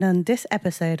On this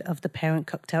episode of the Parent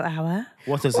Cocktail Hour.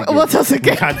 What else again? What else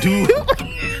again?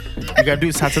 We can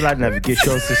do satellite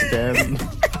navigation system.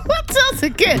 What else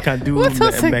again? We can do What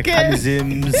else again?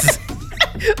 mechanisms.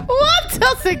 What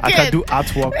else again? I can do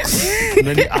artworks.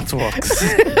 Many artworks.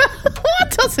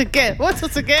 What else again? What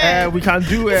else again? We can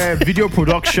do video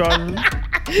production.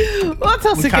 What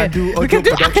else We again? can do We audio can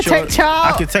do production.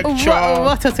 architecture.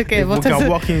 What else again?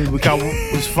 We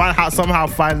can somehow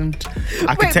find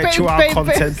architectural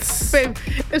contents. Babe,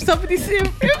 if somebody said,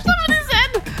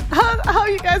 how are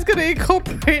you guys going to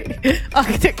incorporate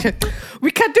architecture?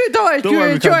 We can do it, don't worry. Don't You worry,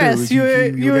 we enjoy can do us. it.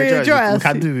 You enjoy us. We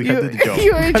can do the job.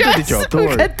 You We can enjoy do the us. job. Don't We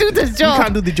worry. can do the job. We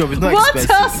can do the job. It's not What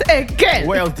expensive. else again?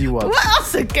 What else do you want? What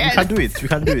else again? We can do it. We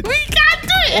can do it. We can do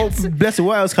Oh, it. bless it.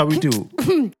 What else can we do?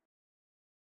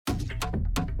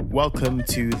 Welcome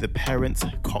to the Parent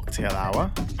Cocktail Hour.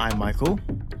 I'm Michael,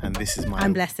 and this is my...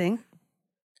 I'm Blessing.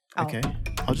 Oh. Okay.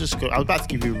 I was about to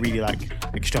give you a really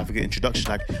extravagant introduction,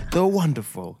 like the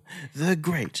wonderful, the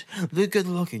great, the good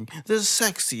looking, the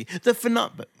sexy, the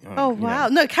phenomenal. Oh, wow.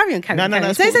 No, carry on. No, carry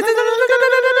it's on.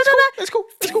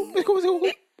 cool. Let's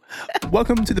go.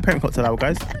 Welcome to the Parent Cocktail Hour,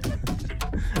 guys.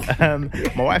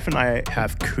 My wife and I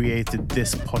have created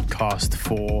this podcast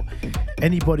for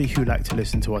anybody who like to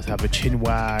listen to us have a chin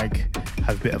wag,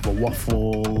 have a bit of a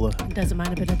waffle. Doesn't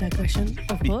mind a bit of digression,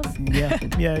 of course. Yeah.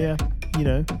 You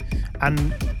know, and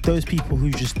those people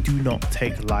who just do not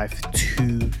take life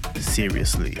too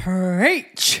seriously.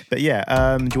 Preach. But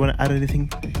yeah, do you want to add anything?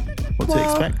 What to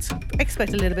expect?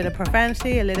 Expect a little bit of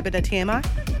profanity, a little bit of TMI.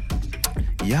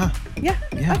 Yeah. Yeah.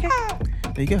 Okay.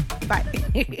 There you go. Bye.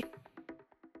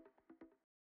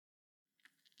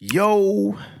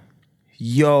 Yo.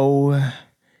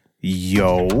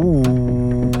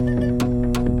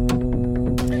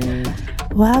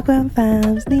 Wagwan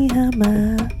fams ni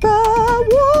hama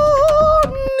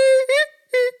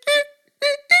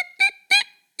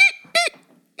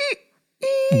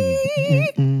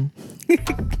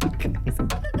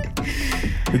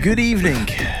Good evening,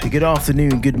 good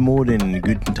afternoon, good morning,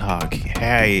 guten Tag.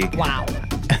 Hey. Wow.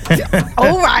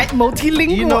 All right,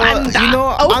 multilingual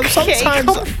okay, sometimes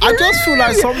I just feel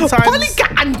like sometimes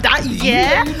polyganda,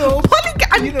 yeah.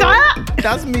 Polyganda.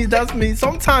 That's me.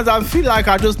 Sometimes I feel like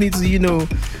I just need to,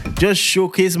 just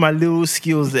showcase my little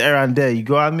skills there and there. You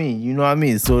know what I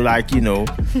mean? So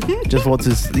just want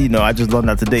to, I just learned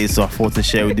that today, so I thought to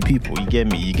share with the people. You get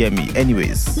me.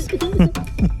 Anyways,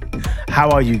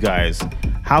 how are you guys?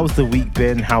 How's the week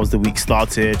been? How's the week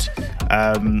started?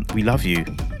 We love you.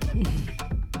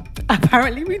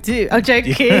 Apparently we do. I'm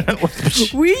joking.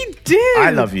 We do.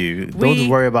 I love you. Don't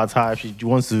worry about her. If she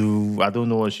wants to, I don't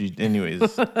know what she...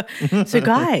 Anyways. So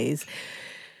guys,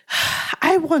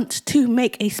 I want to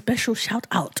make a special shout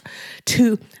out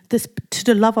to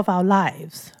the love of our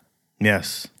lives.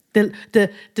 Yes. The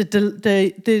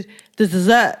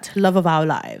dessert love of our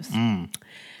lives.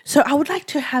 So I would like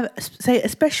to say a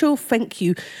special thank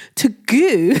you to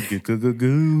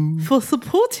Goo for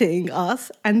supporting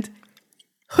us and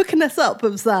hooking us up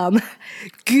with some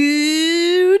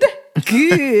good.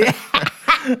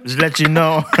 Just let you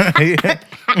know.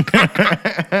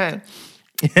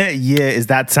 Yeah, it's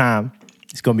that time.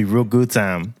 It's going to be real good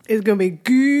time. It's going to be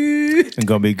good. It's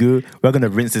going to be good. We're going to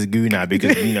rinse this goo now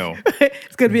because,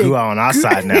 it's going to be goo on our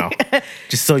side now.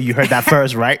 Just so you heard that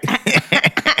first, right?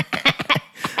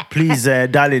 Please,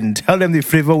 darling, tell them the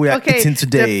flavor we are eating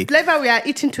today. The flavor we are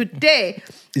eating today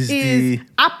is the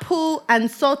apple and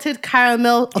salted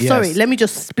caramel. Oh, yes. Sorry, let me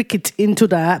just say it into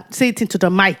the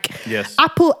mic. Yes.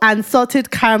 Apple and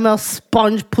salted caramel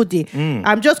sponge pudding.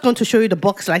 I'm just going to show you the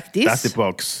box like this. That's the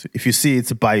box. If you see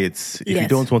it, buy it. If you Yes.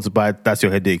 don't want to buy it, that's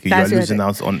your headache. You are losing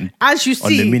out on As you on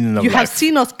see, the meaning of you have life.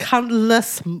 seen us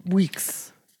countless weeks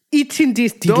eating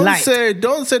this delight.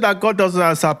 Don't say that God doesn't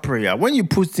answer prayer. When you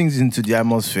put things into the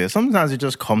atmosphere, sometimes it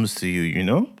just comes to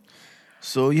you,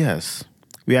 So yes,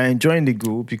 we are enjoying the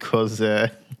goo because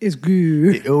It's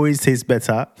good. it always tastes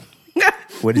better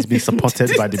when it's being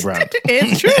supported by the brand.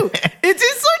 It's true. It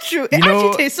is so true. It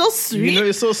actually tastes so sweet.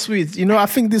 It's so sweet. I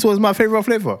think this was my favorite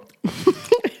flavor.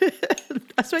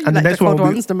 I swear you And the like the next one cold will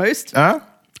be- ones the most. Huh?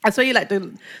 I swear you like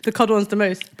the cold ones the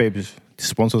most. Babies, the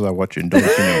sponsors are watching.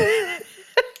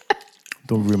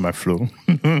 Don't ruin my flow.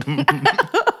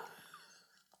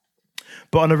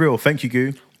 But on the real, thank you,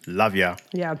 Goo. Love ya.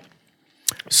 Yeah.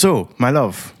 So, my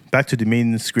love, back to the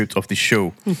main script of the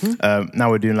show.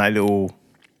 Now we're doing little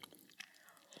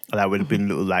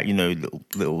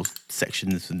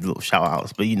sections and little shout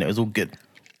outs, but it's all good.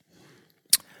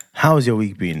 How's your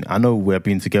week been? I know we've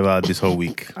been together this whole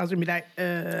week. I was going to be like,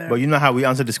 But you know how we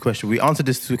answer this question? We answer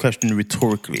this question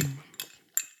rhetorically.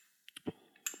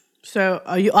 So,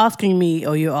 are you asking me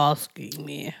or you asking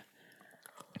me?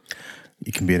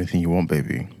 You can be anything you want,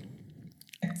 baby.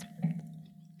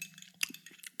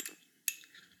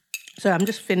 So, I'm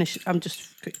just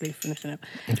quickly finishing it.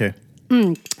 Okay.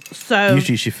 So,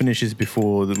 Usually she finishes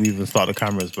before we even start the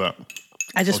cameras, but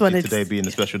I just wanted today being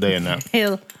a special day and that.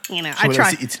 I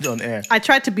tried. It's on air. I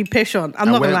tried to be patient. I'm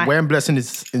not gonna lie. When Blessing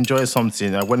is enjoying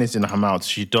something, when it's in her mouth,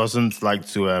 she doesn't like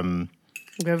to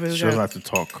doesn't like to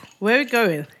talk. Where are we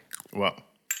going? What?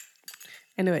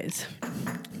 Anyways.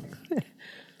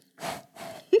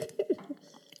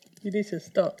 You need to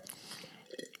stop.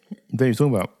 What are you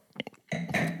talking about?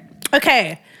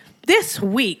 Okay. This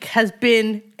week has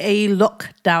been a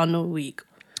lockdown week.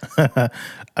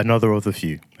 Another of the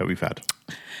few that we've had.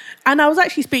 And I was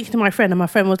actually speaking to my friend, and my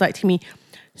friend was like to me,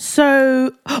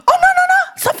 so, oh, no.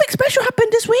 Something special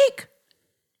happened this week.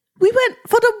 We went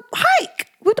for the hike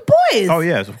with the boys. Oh,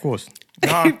 yes, of course.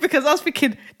 Because I was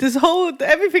thinking,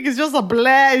 everything is just a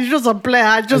blur. It's just a blur.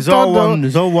 I just don't know.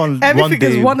 It's all one Everything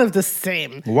day. is one of the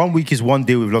same. 1 week is one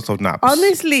day with lots of naps.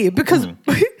 Honestly, because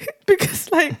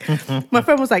like my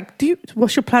friend was like,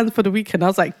 what's your plans for the weekend? I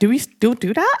was like, do we still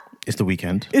do that? It's the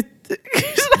weekend.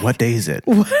 Like, what day is it?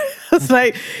 I was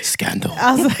like, Scandal.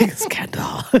 I was like,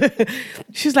 scandal.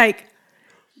 She's like,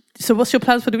 so what's your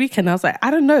plans for the weekend? I was like,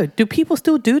 I don't know. Do people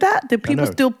still do that? Do people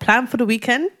still plan for the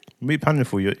weekend? What are you planning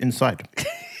for? You're inside.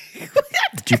 Do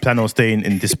you plan on staying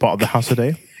in this part of the house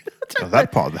today? Or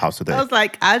that part of the house today? I was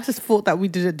like, I just thought that we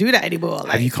didn't do that anymore.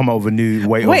 Like, Have you come up with a new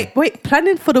way Wait.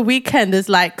 Planning for the weekend is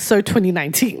like so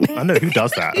 2019. I know, who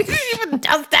does that? Who even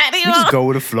does that You anymore? just go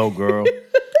with the flow, girl.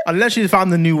 Unless you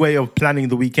found a new way of planning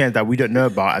the weekend that we don't know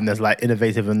about and there's like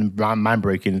innovative and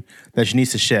mind-breaking that she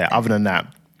needs to share. Other than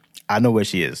that, I know where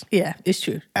she is. Yeah, it's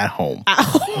true. At home. At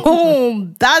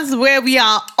home. That's where we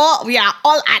are all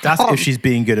at That's home. if she's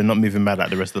being good and not moving mad like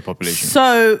the rest of the population.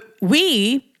 So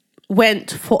we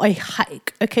went for a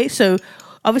hike. Okay, so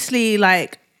obviously,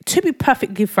 like, to be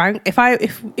perfectly frank,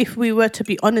 if we were to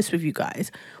be honest with you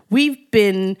guys, we've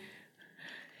been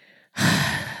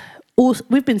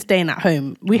staying at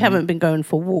home. We haven't been going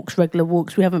for regular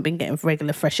walks. We haven't been getting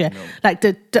regular fresh air. No. Like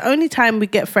the only time we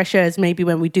get fresh air is maybe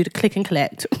when we do the click and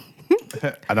collect.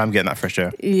 And I'm getting that fresh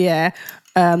air. Yeah.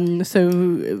 So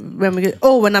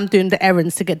when I'm doing the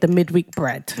errands to get the midweek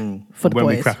bread for the boys.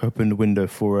 When we crack open the window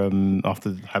for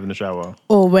after having a shower.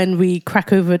 Or when we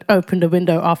open the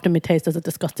window after Mateus does a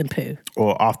disgusting poo.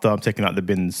 Or after I'm taking out the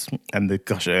bins and the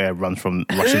gush of air rushes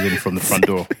in from the front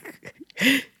door.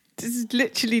 This is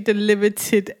literally the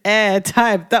limited air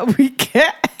time that we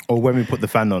get. Or when we put the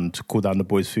fan on to cool down the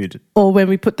boys' food. Or when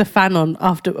we put the fan on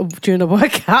during a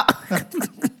workout.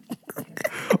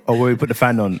 Or when we put the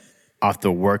fan on after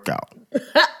a workout.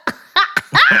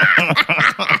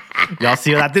 Y'all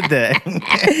see what I did there?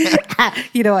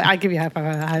 You know what? I'll give you a high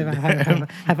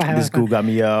five. The school got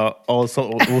me all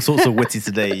sorts of witty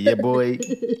today. Yeah, boy.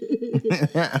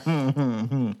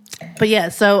 But yeah,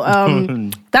 so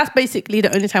that's basically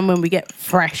the only time when we get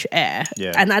fresh air.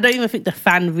 Yeah. And I don't even think the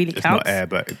fan really counts. It's not air,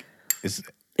 but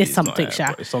it's something, air,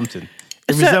 Sha. It's something.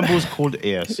 It resembles cold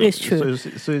air. So, it's true.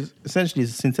 So it's essentially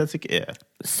it's synthetic air.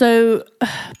 So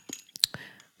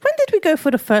when did we go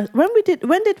for the first? When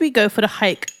did we go for the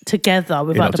hike together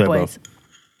with other boys?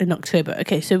 In October.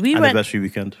 Okay, so we went anniversary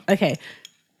weekend. Okay,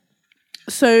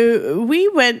 so we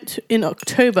went in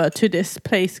October to this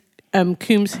place,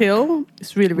 Coombs Hill.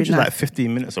 It's really Which nice. is like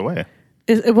 15 minutes away.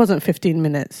 It wasn't 15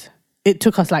 minutes. It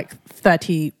took us like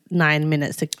 39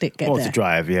 minutes to get there. To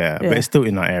drive, yeah, but it's still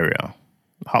in that area.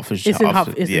 Hertfordshire. It's in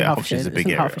Hertfordshire. It's a big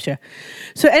area. Hertfordshire.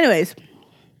 So, anyways,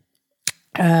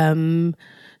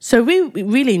 so we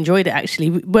really enjoyed it. Actually,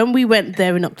 when we went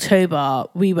there in October,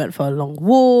 we went for a long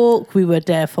walk. We were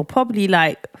there for probably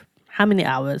like how many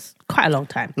hours? Quite a long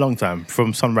time. Long time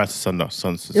from sunrise to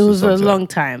sunset. It was a long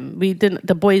time. We didn't.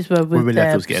 The boys were with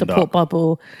their support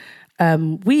bubble.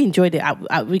 We enjoyed it.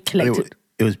 We collected.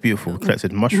 It was beautiful. We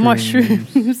collected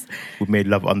mushrooms. We made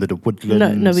love under the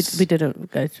woodlands. No, we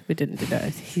didn't, guys. We didn't do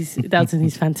that. That was in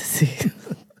his fantasy.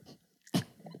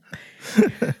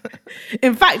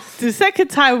 In fact, the second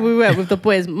time we went with the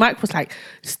boys, Mike was like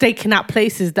staking out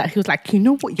places that he was like, you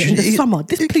know what, in the summer,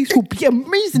 this place will be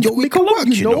amazing. It can work,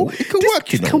 you know. It can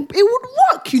work, you know. It would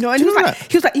work, you know. And he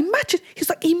was like,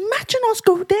 imagine us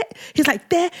go there. He's like,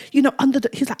 there, you know, under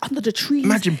the trees.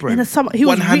 Imagine, bro. In the summer.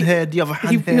 One hand here, the other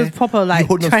hand here. He was proper like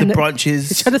holding off the branches.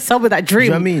 He's trying to sell me that dream. Do you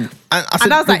know what I mean?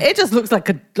 And I was like, it just looks like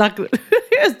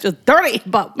it's just dirty.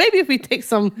 But maybe if we take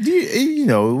some, you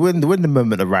know, when the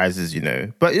moment arises, you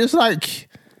know. But it's like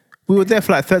we were there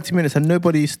for like 30 minutes and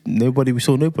nobody. We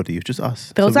saw nobody. It was just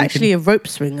us. There was actually a rope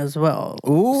swing as well.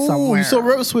 Ooh, you saw a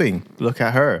rope swing. Look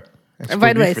at her.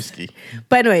 By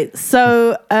the way,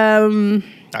 so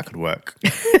that could work.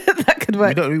 That could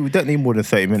work. We don't need more than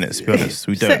 30 minutes, to be honest.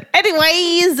 We don't. So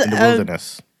anyways, in the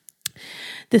wilderness.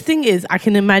 The thing is, I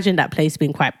can imagine that place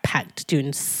being quite packed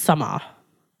during summer.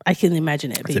 I can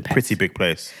imagine it being packed. It's a pretty big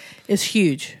place. It's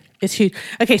huge. It's huge.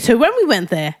 Okay, so when we went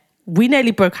there, we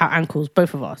nearly broke our ankles,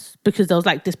 both of us, because there was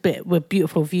like this bit with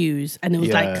beautiful views and it was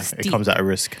like steep. It comes at a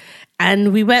risk.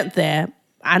 And we went there.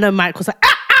 I know Mike was like,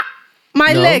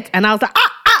 my leg. And I was like,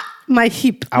 my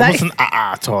hip. I wasn't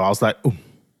at all. I was like, ooh.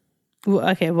 Well,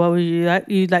 okay, what were you like?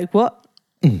 You like what?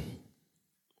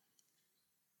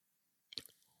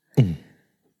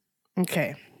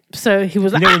 Okay. So he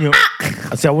was like,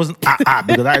 I said I wasn't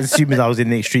because I assumed I was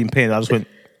in extreme pain. I just went,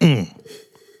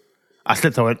 I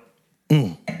slipped, I went,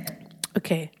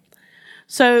 Okay.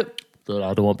 So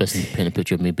I don't want person to paint a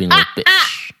picture of me being a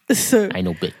bitch. So I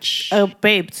know bitch. Oh,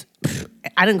 babes.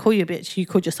 I didn't call you a bitch. You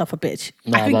called yourself a bitch.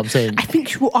 No, I'm saying. I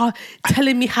think you are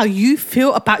telling me how you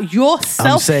feel about yourself.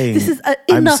 I'm saying. This is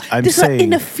an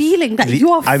inner feeling that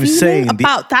you are feeling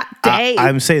about that day.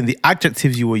 I'm saying the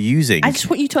adjectives you were using. I just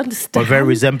want you to understand. Are very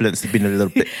resemblance to being a little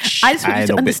bitch. I just want you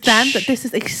to understand that this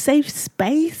is a safe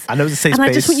space. I know it's a safe space.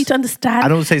 And I just want you to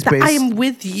understand that I am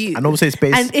with you. I know it's a safe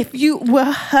space. And if you were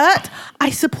hurt, I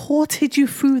supported you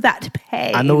through that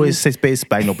pain. I know it's a safe space,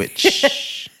 but I know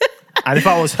bitch. And if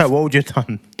I was her, what would you have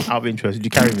done? Out of interest, would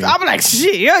you carry me? I'm like,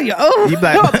 shit, you'd be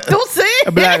like, don't say it.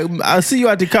 I'd be like, I'll see you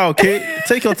at the car, okay?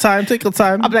 Take your time.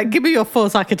 I'm like, give me your phone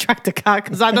so I can track the car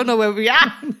because I don't know where we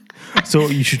are. So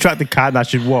you should track the car and I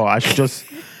should what? I should just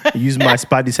use my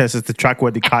spidey sensors to track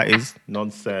where the car is.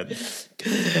 Nonsense.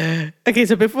 Okay,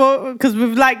 so before, because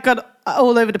we've like got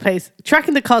all over the place,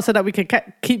 tracking the car so that we can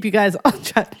keep you guys on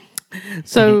track.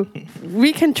 So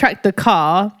we can track the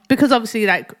car because obviously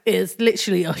like it's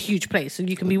literally a huge place and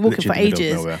you can be walking for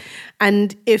ages.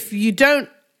 And if you don't,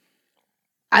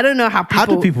 I don't know how people... How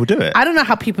do people do it? I don't know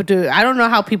how people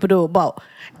do it. But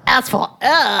as for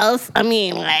us, I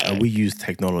mean like... we use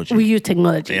technology.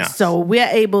 Yeah. So we're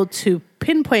able to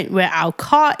pinpoint where our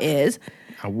car is.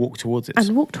 And walk towards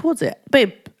it.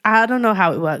 Babe, I don't know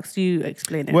how it works. You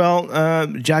explain it. Well,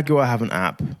 Jaguar have an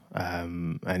app.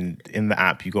 And in the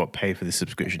app, you got to pay for the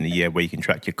subscription a year where you can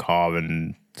track your car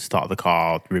and start the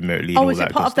car remotely. Oh, is it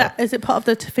part of that? Is it part of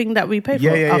the thing that we pay for?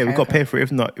 Yeah. We've got to pay for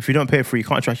it. If you don't pay for it, you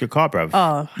can't track your car, bruv.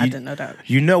 Oh, I didn't know that.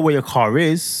 You know where your car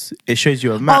is. It shows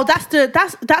you a map. Oh, that's the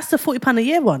 £40 a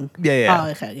year one. Yeah. Oh,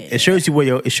 okay. Yeah, it shows you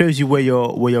where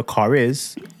your car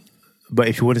is. But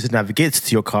if you wanted to navigate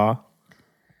to your car,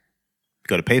 you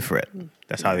got to pay for it.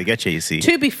 That's how they get you see.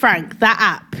 To be frank, that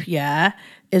app,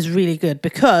 is really good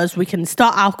because we can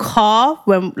start our car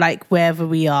when, like, wherever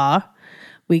we are.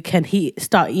 We can get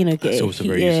it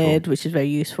heated, which is very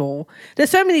useful. There's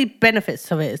so many benefits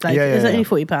of it. It's like it's only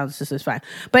 £40, this is fine.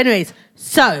 But anyways,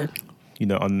 so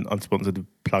unsponsored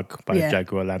plug by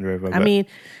Jaguar Land Rover. I mean,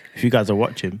 if you guys are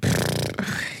watching, put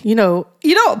it out there. You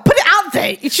know what I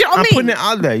mean? I'm putting it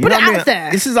out there. Put it out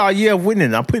there. This is our year of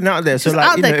winning. I'm putting it out there. So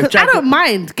like, because I don't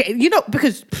mind.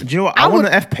 Because do you know what? I want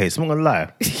an F-Pace. I'm not gonna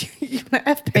lie. You want an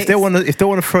F-Pace? If they want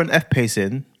to throw an F-Pace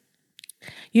in,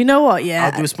 you know what? Yeah,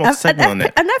 I'll do a small segment on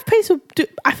it. An F-Pace will do.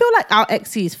 I feel like our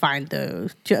XC is fine though.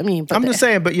 Do you know what I mean? But I'm just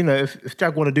saying. But if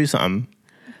Jag want to do something,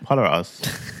 holler at us.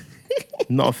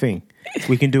 Not a thing.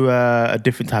 We can do a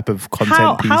different type of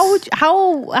content piece. What's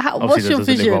your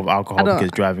vision? Involve alcohol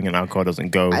because driving and alcohol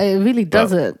doesn't go. It really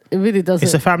doesn't.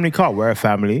 It's a family car. We're a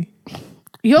family.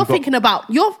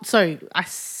 Sorry, I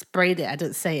sprayed it. I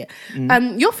didn't say it.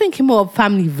 You're thinking more of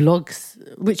family vlogs,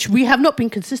 which we have not been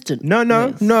consistent.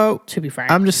 No. To be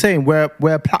frank, I'm just saying we're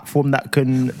a platform that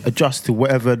can adjust to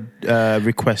whatever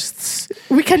requests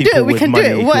we can do it. We can do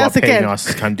it. What else again?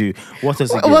 Us can do. What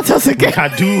else again? What else again? We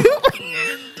can do.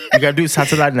 We can do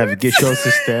satellite navigation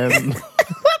system.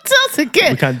 What else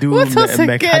again? We can do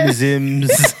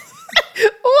mechanisms.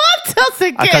 What else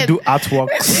again? I can do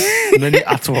artworks. Many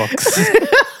artworks.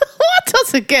 What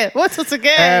else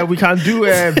again? We can do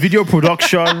video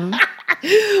production.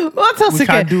 What else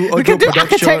again? We can do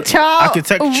architecture.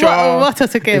 What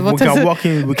else again?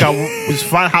 We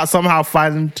can somehow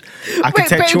find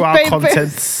architectural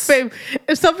contents. Babe,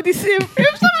 if somebody said,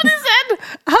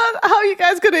 how are you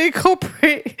guys going to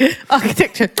incorporate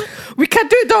architecture? We can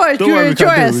do it. Don't worry. You enjoy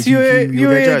us. You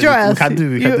enjoy us. We can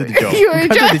do the job. You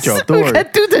enjoy us. Don't worry. We can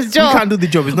do this job. We can do the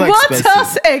job. It's not expensive. What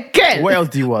else again? What else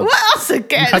do you want? What else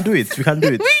again? We can do it. We can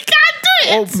do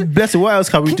Oh, bless it. What else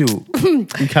can we do? We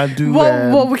can do.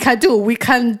 What we can do? We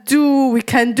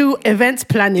can do events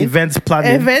planning. Events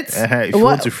planning. Events. If you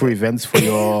want to throw events for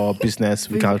your business,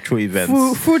 we can throw events.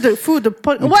 What else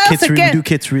catering, again? We do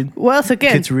catering. What else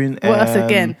again? Catering. What else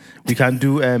again? We can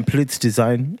do plates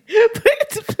design.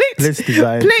 Plates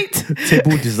design.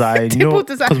 Table design. Table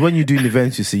design. Because when you're doing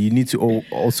events, you see, you need to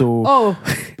also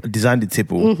design the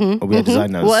table. We are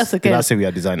designers. What else again? Did I say we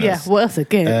are designers? Yeah. What else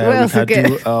again? What else we again?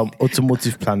 can do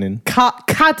automotive planning. Car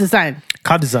design.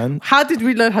 Car design. How did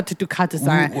we learn how to do car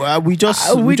design? We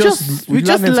just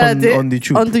learned it on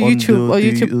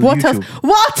YouTube.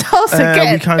 What else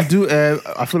again? We can do.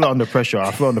 I feel like under pressure.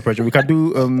 We can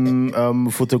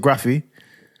do photography.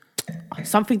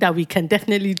 Something that we can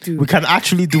definitely do. We can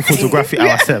actually do photography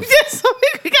ourselves. Yes, something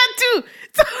we can do.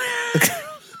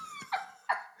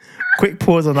 Quick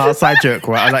pause on our side joke,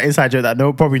 right? On that inside joke that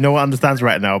probably no one understands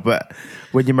right now, but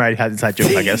when you're married, has inside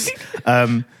joke, I guess.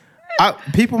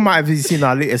 People might have seen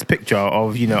our latest picture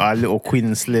of our little Queen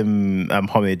and Slim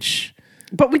homage.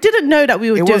 But we didn't know that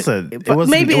we would do it. It wasn't.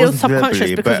 Maybe it was subconscious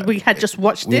deliberately, because we had just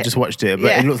watched it. We just watched it,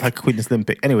 but it looks like a Queen and Slim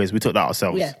pic. Anyways, we took that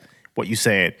ourselves. Yeah. What you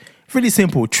saying? Really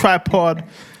simple. Tripod,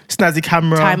 snazzy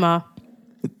camera,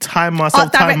 timer,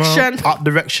 art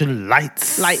direction,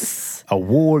 lights, a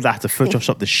wall that I have to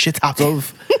Photoshop the shit out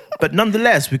of. But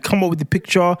nonetheless, we come up with the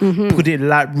picture, put it in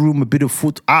Lightroom, a bit of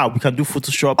photo. We can do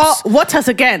Photoshops. Oh, what else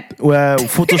again? Well,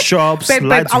 Photoshops, babe,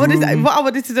 Lightroom. What I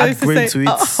wanted to do is to say.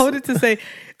 I wanted to say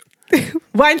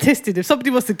wine tasting. If somebody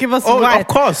wants to give us wine. Of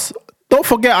course. Don't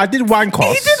forget, I did wine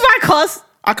course. You did wine course.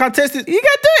 I can taste it. You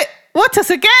can do it. What else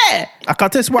again? I can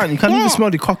taste wine. You can even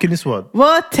smell the cock in this one.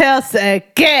 What else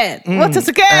again? What else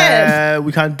again?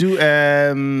 We can do.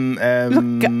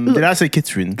 Did I say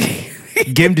catering?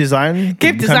 Game design.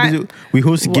 We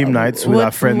host game nights with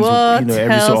our friends.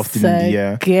 Every so often in the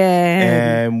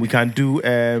year. We can do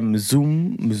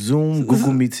Zoom,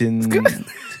 Google meeting.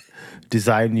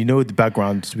 Design, the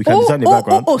background. We can design the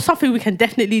background. Something we can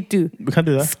definitely do. We can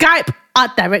do that. Skype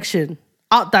art direction.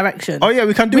 Oh yeah,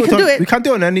 we can do it. We can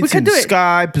do it on anything. We can do it.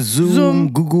 Skype,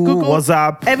 Zoom, Google,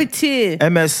 WhatsApp, everything.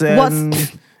 MSN,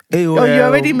 AOL. Oh, you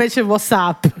already mentioned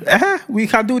WhatsApp. We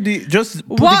can do just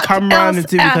put the camera on the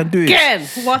TV. We can do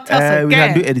it. What else again? We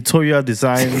can do editorial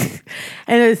design.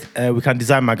 We can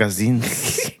design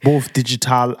magazines, both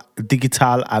digital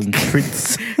and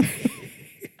print.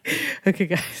 Okay,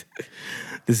 guys.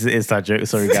 This is an inside joke.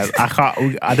 Sorry, guys.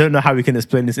 I don't know how we can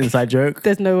explain this inside joke.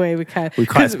 There's no way we can. We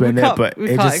can't explain it, but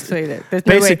we can't explain it. There's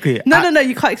basically, no way. No,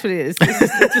 you can't explain it.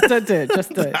 Just don't do it.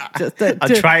 Just don't.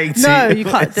 I'm trying to. No, you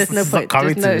can't. There's no point.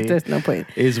 There's no point.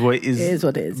 It is what it is. It is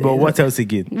what it is. But what else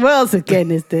again? What else again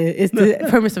is the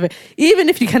premise of it? Even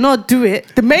if you cannot do it,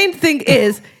 the main thing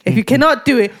is if you cannot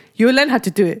do it, you'll learn how to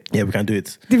do it. Yeah, we can do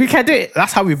it. We can do it.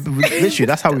 That's how we've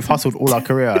hustled all our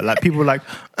career. Like people were like,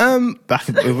 back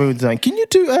in can you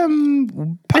do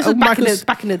this was back in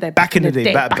the day. Back in the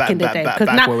day.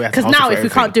 Because now if we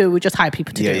can't do it, we just hire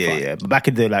people to do it. Yeah. But back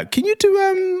in the day, like, can you do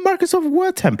Microsoft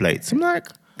Word templates? I'm like,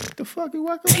 what the fuck you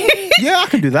working on? Yeah, I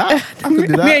can do that.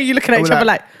 Me and you looking at each other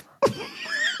like,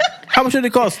 how much did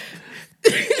it cost?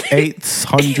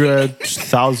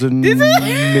 800,000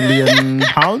 million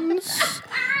pounds.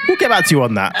 We'll get back to you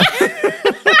on that.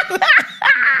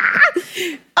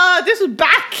 This was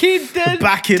back in the day.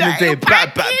 Back in the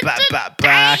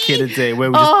day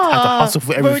where we just had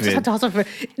to hustle for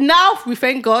everything. Now we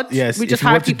thank God. Yes, we just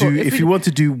hire people. If you want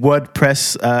to do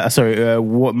WordPress,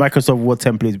 Microsoft Word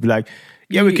templates, be like,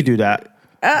 yeah, we could do that,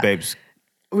 babes.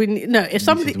 We need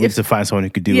to find someone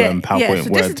who could do PowerPoint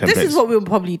Word templates. This is what we'll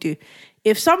probably do.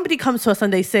 If somebody comes to us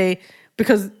and they say,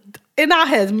 because in our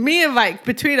heads, me and Mike,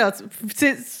 between us,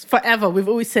 since forever, we've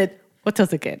always said, what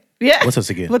else again? Yeah. What else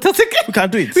again? What else again? We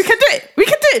can do it. We can do it. We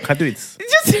can do it. We can do it.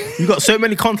 You've got so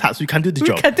many contacts. We can do the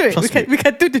job. We can do it. We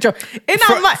can do the job.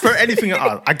 For anything at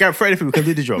all. I guarantee for anything, we can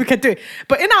do the job. We can do it.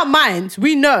 But in our minds,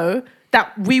 we know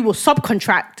that we will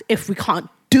subcontract if we can't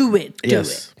do it.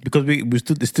 Because we're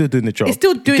still doing the job. It's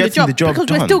still doing the job because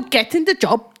done. We're still getting the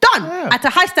job done at a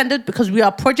high standard because we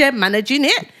are project managing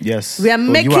it. Yes. We are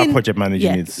making... You are project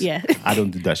managing it. Yeah. I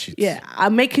don't do that shit. Yeah.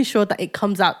 I'm making sure that it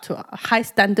comes out to a high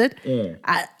standard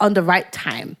on the right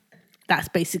time. That's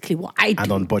basically what I do.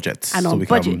 And on budgets. And on we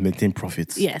budget. can maintain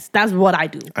profits. Yes, that's what I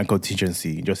do. And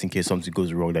contingency, just in case something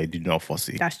goes wrong that you did not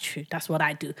foresee. That's true. That's what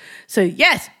I do. So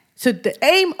yes. So the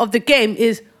aim of the game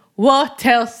is what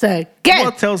else again?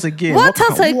 What else again? What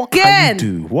else again? What can you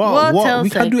do? What we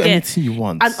can do anything you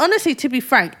want. And honestly, to be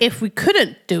frank, if we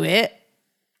couldn't do it,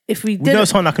 we know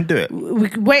someone that can do it.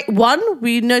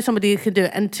 We know somebody who can do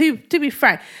it. And to be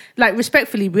frank, like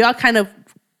respectfully, we are kind of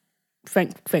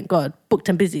thank God, booked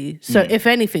and busy. So if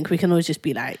anything, we can always just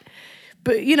be like,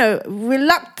 but you know,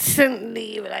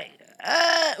 reluctantly, like,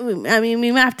 I mean,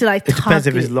 we might have to like. It depends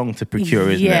if it's long to procure,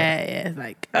 isn't it? Yeah,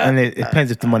 like. And it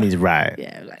depends if the money's right.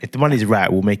 Yeah, like, if the money's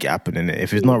right, we'll make it happen. Innit?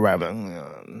 If it's not right, but,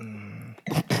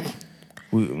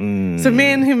 So me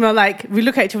and him are like, we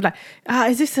look at each other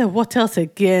like, is this a what else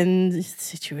again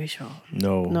situation?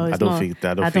 No, it's I don't not. think.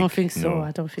 I don't think so. no.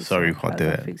 I don't think Sorry, so. you can't do I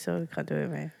it. don't think so. Can't do it,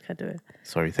 man. Can't do it.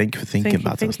 Sorry. Thank you for thinking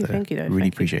about us. Thank you. Though. Really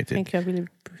Thank you. appreciate it. Thank you. I really.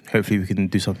 Hopefully, we can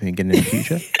do something again in the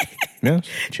future. Yeah.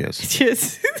 Cheers.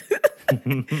 Cheers.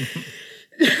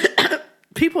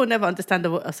 People will never understand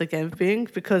the what else again thing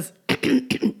because.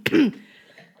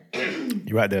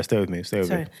 You're right there. Stay with me.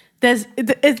 Sorry. There's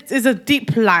a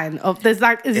deep line of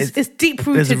it's deep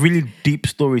rooted. There's a really deep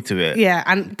story to it. Yeah,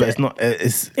 but it's not.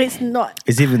 It's not.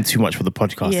 It's even too much for the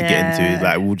podcast to get into. It's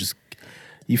like we'll just.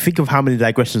 You think of how many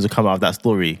digressions will come out of that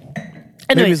story.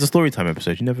 Anyway, maybe it's a story time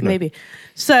episode. You never know. Maybe.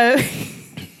 So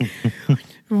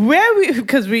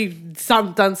because we've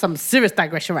done some serious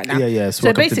digression right now. Yeah. So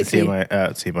welcome to the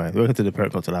TMI. Welcome to the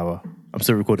Parent Culture Hour. I'm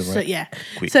still recording, right? So yeah.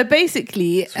 Quick. So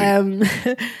basically,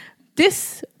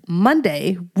 this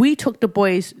Monday we took the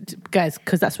boys, guys,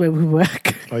 because that's where we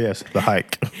work. Oh yes, the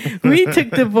hike. We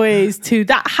took the boys to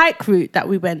that hike route that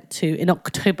we went to in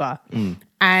October,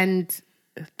 and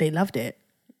they loved it.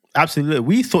 Absolutely.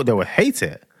 We thought they would hate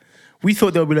it. We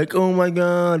thought they would be like, oh my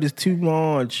God, it's too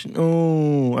much.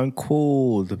 Oh, I'm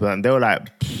cold. But they were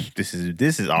like, this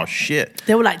is our shit.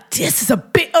 They were like, this is a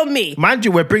bit of me. Mind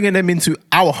you, we're bringing them into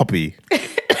our hobby.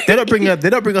 They don't bring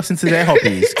us into their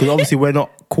hobbies because obviously we're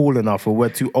not cool enough or we're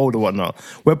too old or whatnot.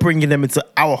 We're bringing them into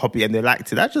our hobby and they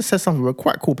liked it. That just says something. We're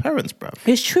quite cool parents, bruv.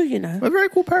 It's true, you know. We're very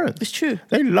cool parents. It's true.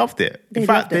 They loved it. In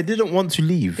fact, they didn't want to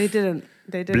leave. They didn't.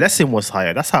 Blessing was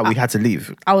higher. That's how we had to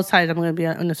leave. I was tired. I'm going to be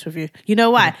honest with you. You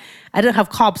know why? I didn't have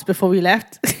carbs before we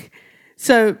left.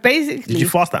 So basically... Did you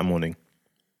fast that morning?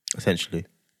 Essentially.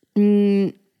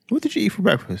 What did you eat for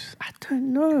breakfast? I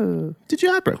don't know. Did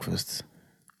you have breakfast?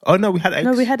 Oh, no, we had eggs.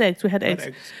 No, we had eggs.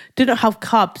 Didn't have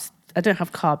carbs. I don't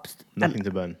have carbs. Nothing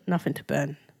to burn. Nothing to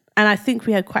burn. And I think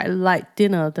we had quite a light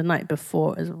dinner the night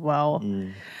before as well.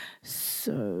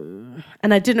 So,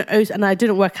 and I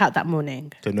didn't work out that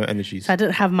morning. So no energy. So I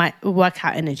didn't have my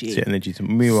workout energy.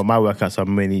 Meanwhile, my workouts are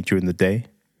mainly during the day.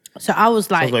 So I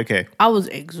was like, okay. I was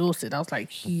exhausted. I was like,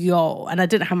 yo. And I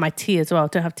didn't have my tea as well. I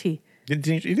didn't have tea. You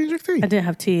didn't drink tea? I didn't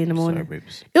have tea in the morning. Sorry,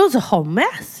 babes. It was a whole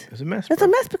mess. It was a mess. It was a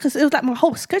mess because it was like my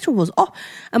whole schedule was off.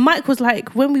 And Mike was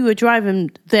like, when we were driving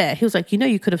there, he was like,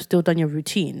 you could have still done your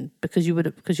routine because you're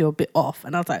a bit off.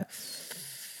 And I was like,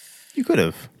 you could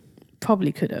have.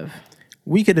 Probably could have.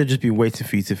 We could have just been waiting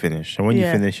for you to finish. And when you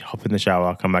finish, hop in the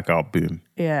shower, come back out, boom.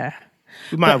 Yeah.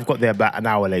 We might have got there about an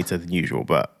hour later than usual,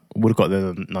 but would have got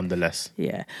there nonetheless.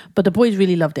 Yeah. But the boys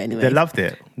really loved it anyway. They loved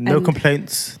it. No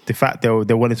complaints. The fact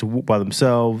they wanted to walk by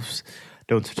themselves.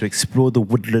 They wanted to explore the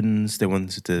woodlands. They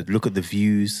wanted to look at the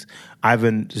views.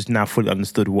 Ivan just now fully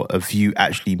understood what a view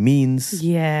actually means.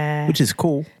 Yeah. Which is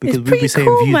cool. Because It's we'd be saying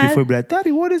cool, views man. before, we'd be like,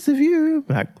 Daddy, what is the view?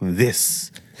 Like,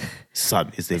 this,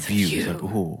 son, is the view. It's like,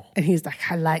 oh. And he's like,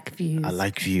 I like views. I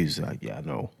like views. Like, yeah, I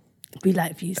know. We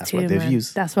like views That's too, what they're man.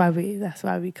 views. That's why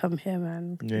we come here,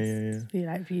 man. Yeah. We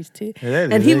like views too. Yeah,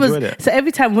 and he was enjoyed it. so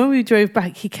every time when we drove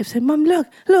back, he kept saying, "Mum, look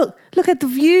at the views." Look at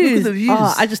the views.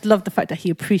 Oh, I just love the fact that he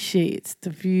appreciates the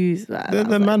views. Man.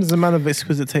 The man is a man of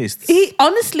exquisite taste. He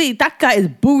honestly, that guy is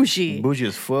bougie. Bougie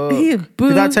as fuck. He is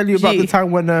Did I tell you about bougie. the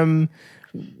time when I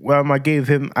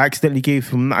accidentally gave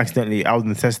him, out of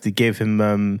necessity, gave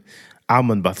him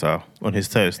almond butter on his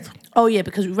toast? Oh yeah,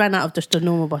 because we ran out of just the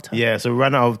normal butter. Yeah, so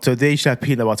they used to have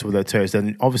peanut butter with their toast,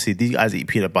 and obviously these guys eat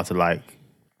peanut butter like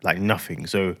nothing.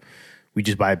 So we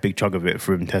just buy a big chunk of it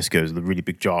from Tesco's, the really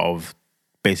big jar of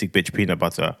basic bitch peanut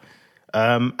butter.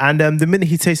 And the minute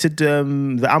he tasted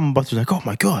the almond butter, he was like, "Oh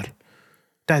my God,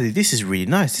 Daddy, this is really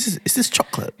nice. Is this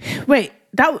chocolate?" Wait,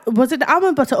 that was it the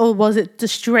almond butter or was it the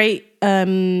straight?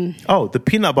 The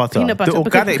peanut butter. Peanut butter. The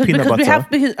organic peanut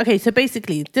butter. Okay, so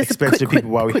basically, this is Explain to people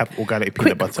why we have organic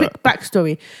peanut butter. Quick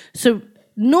backstory. So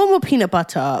normal peanut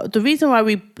butter. The reason why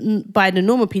we buy the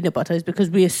normal peanut butter is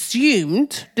because we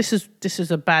assumed this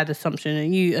is a bad assumption,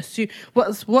 and you assume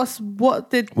what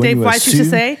did When Dave you Rice used to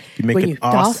assume, say? you make When an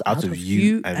ass dance out of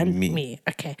you and me.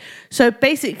 Okay, so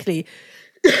basically.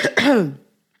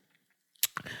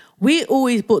 We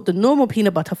always bought the normal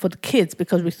peanut butter for the kids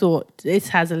because we thought this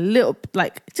has a little,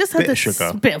 Bit of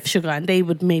sugar. bit of sugar and they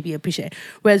would maybe appreciate it.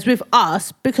 Whereas with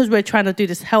us, because we're trying to do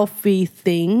this healthy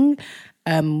thing,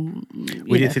 we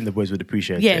didn't think the boys would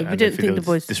appreciate it. Yeah, we didn't think the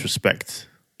boys... disrespect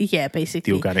Yeah,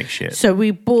 basically. the organic shit. So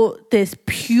we bought this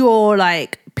pure,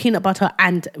 peanut butter,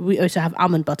 and we also have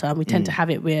almond butter, and we tend to have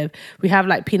it with. We have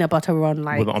like peanut butter on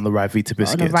like on the Ryvita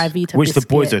biscuit, which the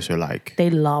boys also like. They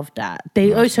love that.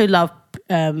 They also love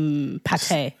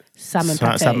pate, salmon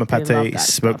pate. Salmon pate,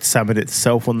 smoked salmon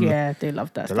itself on. Yeah, they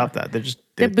love that. They love that.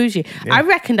 They're bougie. Yeah. I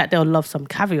reckon that they'll love some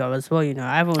caviar as well. You know,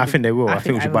 I think they will. I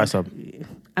think we should buy some.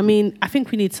 I mean, I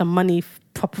think we need some money,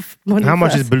 proper money. How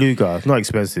much is beluga? It's not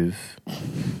expensive.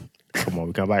 Come on,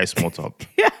 we can buy a small top.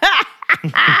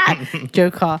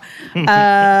 Joker.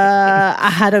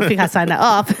 I don't think I signed that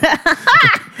up.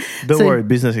 Don't worry,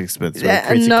 business expense. We're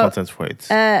creating content for it.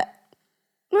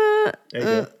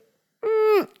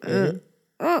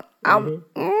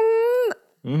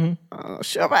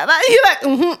 Sure about that.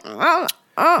 You're like,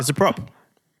 it's a prop.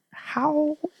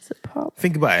 How is it a prop?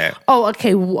 Think about it. Oh,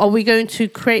 okay. Are we going to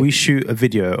create? We shoot a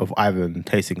video of Ivan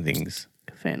tasting things.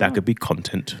 That could be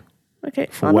content. Okay.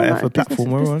 For whatever platform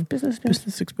we're on.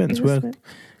 Business expense. We're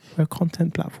a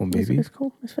content platform, baby. It's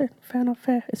cool. It's fair. Fair enough.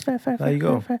 Fair. It's fair. There you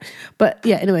go. Fair. But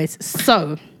yeah, anyways,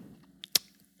 so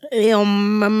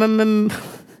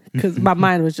because my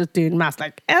mind was just doing maths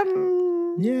like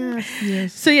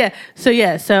Yes.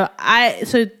 So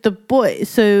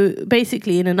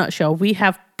basically in a nutshell, we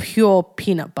have pure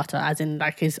peanut butter, as in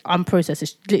like it's unprocessed.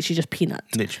 It's literally just peanut.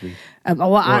 Literally. It's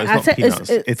not peanuts.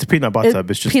 It's peanut butter,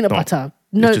 but it's just peanut butter.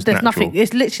 No, there's natural. nothing.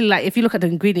 It's literally like if you look at the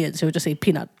ingredients, it will just say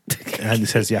peanut. And it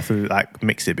says you have to like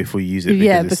mix it before you use it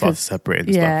because it starts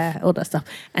separating stuff. Yeah, all that stuff.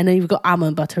 And then you've got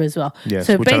almond butter as well. Yes,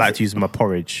 so which I like to use in my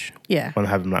porridge. Yeah. When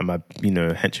I'm having like my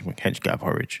hench guy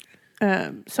porridge.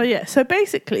 So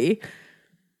basically,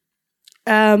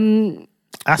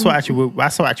 that's actually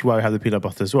why we have the peanut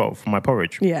butter as well for my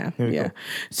porridge. Yeah.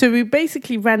 So we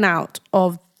basically ran out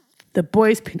of the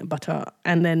boys' peanut butter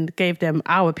and then gave them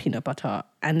our peanut butter,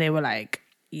 and they were like,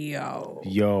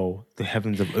 "Yo, the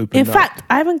heavens have opened." In fact,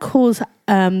 Ivan calls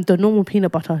the normal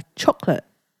peanut butter chocolate.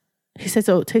 He says,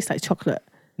 "Oh, it tastes like chocolate."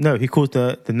 No, he calls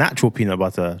the natural peanut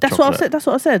butter. That's chocolate. What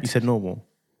I said. You said normal.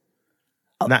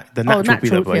 The natural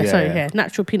peanut butter. Yeah,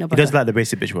 natural peanut butter. He doesn't like the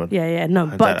basic bitch one. Yeah, no.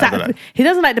 But he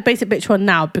doesn't like the basic bitch one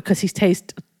now because he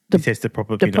tastes the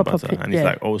proper peanut butter. And he's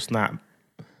like, oh, snap.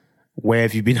 Where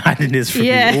have you been hiding this from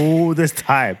me all this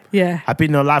time? Yeah. I've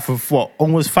been alive for what,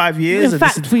 almost 5 years? In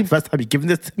fact, this is the first time you've given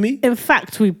this to me? In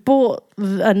fact, we bought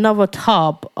another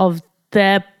tub of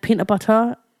their peanut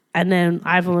butter, and then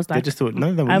Ivan was like... They just thought,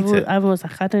 none of them will eat it. Ivan was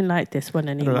like, I don't like this one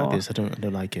anymore. I don't like this. I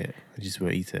don't like it. I just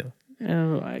won't eat it.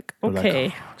 And we're like,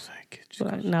 okay.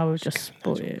 Now we've just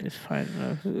spoiled it. It's fine.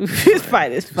 It's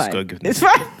fine. It's fine.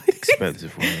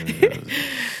 Expensive one.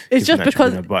 It's just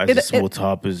because it's a small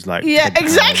tub is like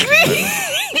exactly.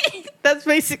 That's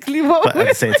basically what. But at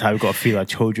the same time, we've got to feed our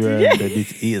children. They need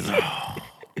to eat.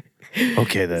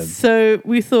 Okay then. So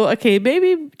we thought, okay,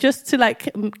 maybe just to like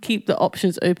keep the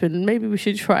options open, maybe we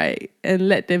should try and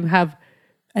let them have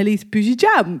at least bougie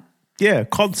jam. Yeah,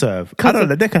 conserve. I don't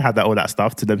know. They can have all that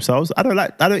stuff to themselves. I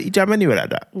don't eat jam anyway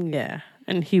like that. Yeah,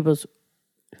 and he was.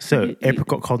 So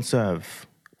apricot conserve.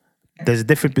 There's a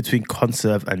difference between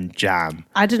conserve and jam.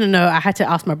 I didn't know. I had to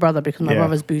ask my brother because my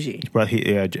brother's bougie.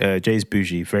 Jay's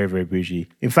bougie, very, very bougie.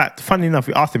 In fact, funny enough,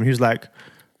 we asked him. He was like,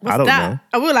 "I don't know."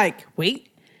 And we were like, "Wait,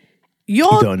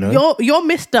 your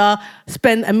Mister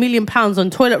spent £1 million on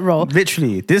toilet roll.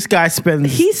 Literally, this guy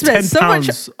spends so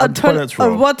much on toilet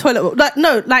roll. On one toilet roll.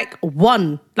 Like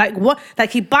one.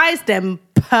 Like he buys them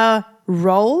per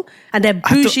roll, and they're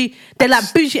bougie. They're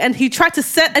like bougie, and he tried to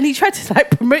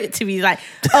like promote it to me. Like,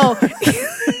 oh.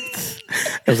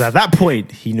 It was at that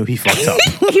point he knew he fucked up.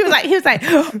 he was like,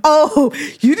 oh,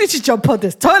 you need to jump on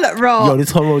this toilet roll. Yo,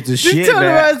 this toilet roll is the shit. This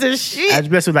toilet roll is the shit. And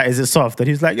Jess was like, is it soft? And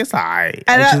he was like, it's alright.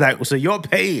 And she's like, well, so you're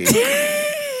paying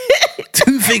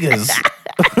 2 figures.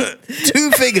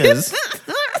 2 figures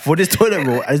for this toilet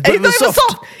roll. And it's not even soft.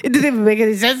 It didn't even make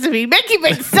any sense to me. Make it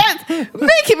make sense.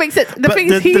 The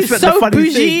thing is, he's so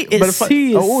bougie.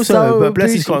 But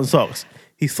bless his cotton socks.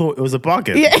 He thought it was a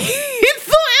bargain. Yeah, he thought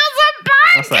it was a bargain.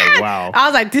 I was like, wow. I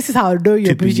was like, this is how I know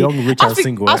you're bougie. Young, rich, and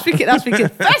single. I was thinking,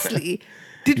 firstly,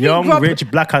 did young, we grow up,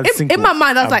 rich, black, and single. In my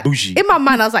mind, I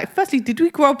was like, firstly, did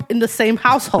we grow up in the same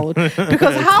household?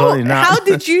 Because how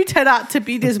did you turn out to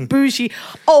be this bougie?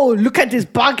 Oh, look at this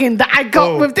bargain that I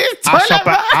got with this toilet.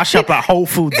 I shop at Whole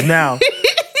Foods now.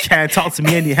 Can't talk to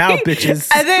me anyhow, bitches.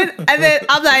 And then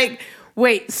I'm like,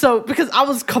 wait, so because I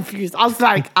was confused. I was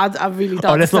like, I really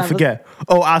don't. Oh, let's not forget.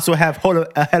 Oh, I also have a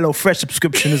HelloFresh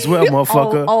subscription as well,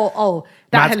 motherfucker.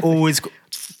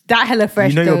 That HelloFresh.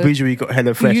 You know you're bougie when you got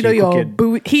HelloFresh. You know you're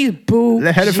he's bougie.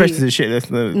 HelloFresh is the shit. Let's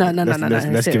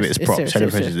give it its props.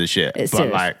 HelloFresh is the shit.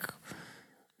 But like,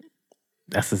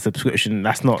 That's a subscription.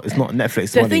 It's not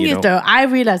Netflix The money, thing you is, know? though, I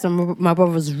realized my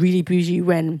brother was really bougie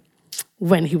when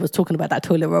he was talking about that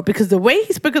toilet roll, because the way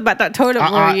he spoke about that toilet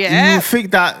roll, You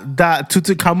think that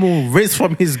Tutankhamun raised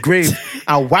from his grave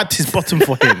and wiped his bottom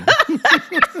for him?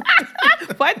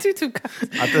 Why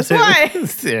Tutankhamun? I don't Why?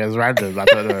 It's random. I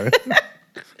don't know.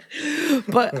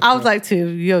 But I was like to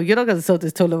him, yo, you're not going to sell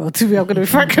this toilet roll to me. I'm going to be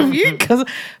frank with you, because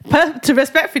to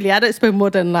respectfully, I don't spend more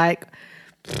than like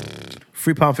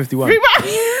 £3.51.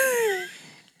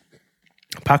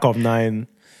 Pack of 9.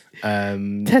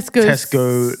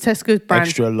 Tesco's brand.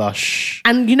 Extra Lush.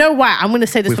 And you know why? I'm going to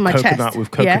say this With on my chest.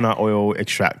 With coconut oil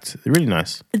extract. Really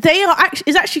nice. They are actually,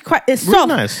 it's actually quite, it's Really soft.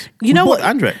 nice. You know we what?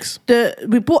 bought Andrex.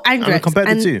 We bought Andrex. And we compared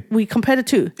the two. We compared the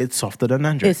two. It's softer than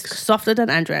Andrex. It's softer than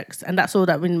Andrex, and that's all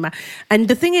that really matters. And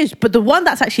the thing is, but the one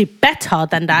that's actually better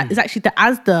than that is actually the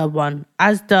Asda one.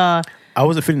 Asda. I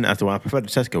wasn't feeling the Asda one. I preferred the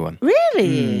Tesco one.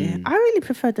 Really? I really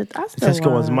prefer the Asda The Tesco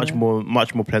one. one's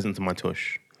much more pleasant to my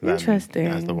tush. Interesting. The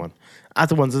Asda one.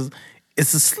 Asda one's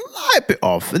it's a slight bit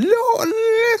off, a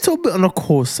little bit on the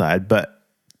coarse side, but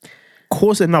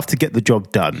coarse enough to get the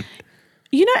job done.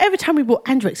 You know, every time we bought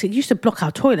Andrex, it used to block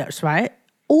our toilets, right?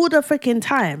 All the freaking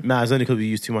time. Nah, it's only because we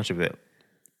use too much of it.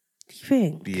 Do you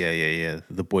think? Yeah.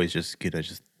 The boys just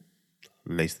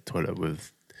lace the toilet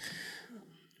with.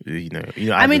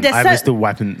 I mean, Ivan's still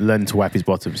learning to wipe his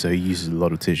bottom, so he uses a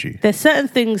lot of tissue. There's certain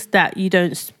things that you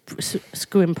don't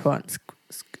scrimp on.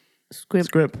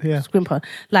 Scrimp on.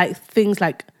 Like things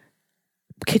like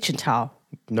kitchen towel.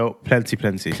 No, plenty.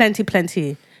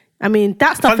 Plenty. I mean,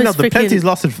 that stuff Funny is enough, the freaking... plenty's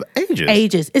lasted for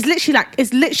ages. It's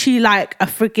literally like a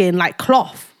freaking like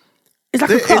cloth. It's like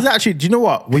a cloth. It's actually, do you know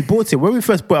what? We bought it. When we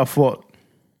first bought it, I thought,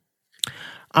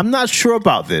 I'm not sure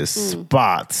about this,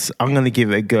 but I'm going to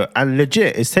give it a go. And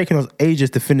legit, it's taken us ages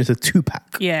to finish a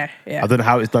 2-pack. Yeah. I don't know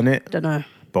how it's done it. Don't know.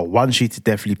 But one sheet is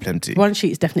definitely plenty. One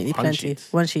sheet is definitely plenty.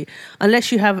 One sheet.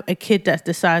 Unless you have a kid that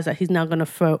decides that he's now going to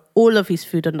throw all of his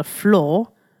food on the floor.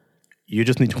 You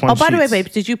just need one sheet. Oh, by the way, babe,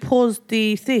 did you pause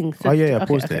the thing? I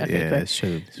paused it. Okay, Yeah, great. it's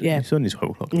showing. Yeah. It's only 12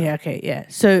 o'clock. Yeah, okay, yeah.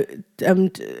 So,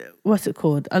 what's it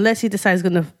called? Unless he decides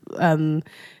going to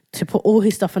put all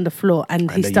his stuff on the floor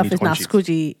and his then you stuff need is one now sheet.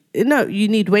 squidgy. No, you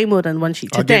need way more than one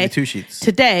sheet. I'll give you 2 sheets.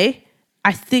 Today,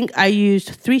 I think I used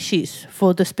 3 sheets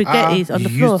for the spaghettis on the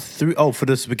floor. For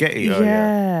the spaghetti. Oh,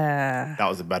 yeah. That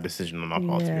was a bad decision on our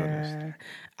part, to be honest.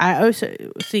 I also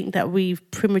think that we've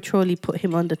prematurely put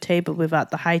him on the table without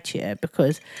the high chair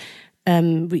because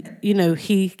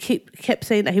he kept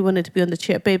saying that he wanted to be on the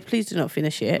chair. Babe, please do not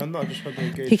finish it. I'm not just trying to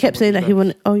engage. He kept saying that he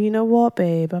wanted... Oh, you know what,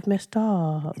 babe? I've messed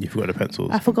up. You forgot the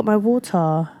pencils. I forgot my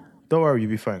water. Don't worry,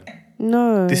 you'll be fine.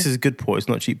 No. This is good port. It's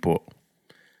not cheap port.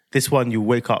 This one, you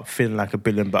wake up feeling like $1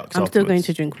 billion I'm afterwards. still going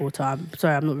to drink water. I'm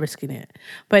sorry, I'm not risking it.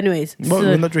 But anyways... Well,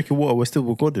 we're not drinking water. We're still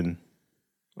recording.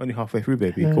 Only halfway through,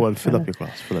 baby. Go on, fill up your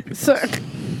glass.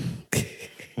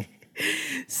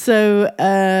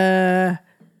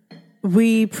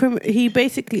 He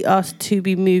basically asked to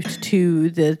be moved to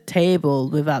the table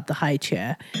without the high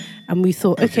chair, and we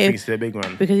thought, Because he thinks he's a big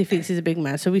man. because he thinks he's a big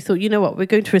man. So we thought, you know what, we're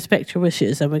going to respect your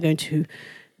wishes, and we're going to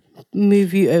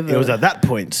move you over. It was at that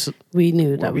point We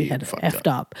knew that we we had fucked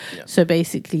effed up. Yeah. So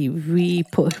basically,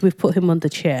 we've put him on the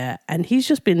chair, and he's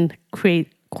just been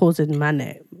causing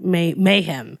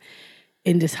mayhem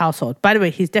in this household. By the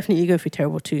way, he's definitely going through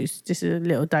terrible twos. This is a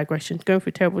little digression. Going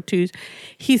through terrible twos.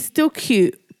 He's still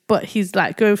cute, but he's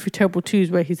like going through terrible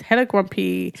twos where he's hella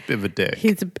grumpy. it's a bit of a dick.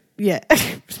 He's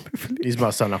my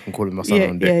son. I can call him my son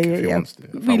on dick if he wants to.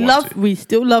 We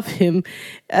still love him.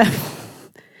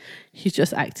 He's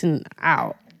just acting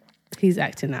out. He's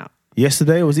acting out.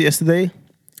 Was it yesterday?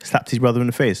 Slapped his brother in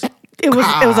the face. It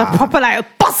was a proper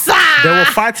like bossa. They were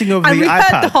fighting over and the we iPad.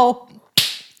 heard the whole.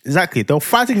 Exactly. They were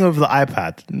fighting over the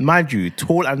iPad. Mind you,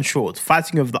 tall and short,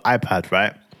 fighting over the iPad,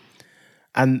 right?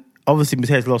 And obviously,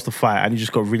 Mateus lost the fight and he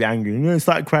just got really angry. And he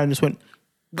started crying and just went,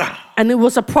 And it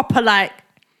was a proper like.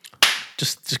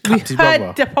 just We clapped his heard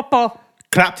brother. the proper.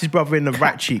 Clapped his brother in the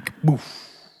right cheek. Boof.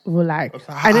 We're like,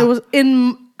 and it was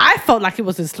in. I felt like it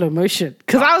was in slow motion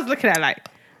because I was looking at it like.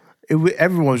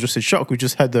 Everyone was just in shock. We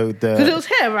just had the Because it was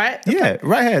here, right? yeah,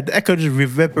 right here. The echo just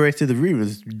reverberated the room. It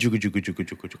was jugga, jugga, jugga,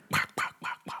 jugga, jugga. Quack, quack,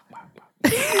 quack, quack,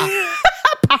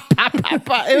 quack.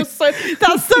 But it was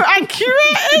that's so accurate.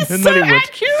 It's so Nollywood.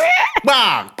 accurate.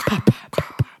 Bang!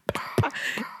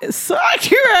 It's so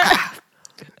accurate.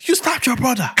 You slapped your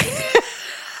brother.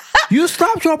 You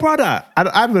slapped your brother. And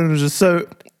Ivan was just so.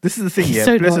 This is the thing, yeah.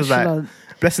 so Bless is nonchalant.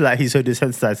 like he's so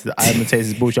desensitized to Ivan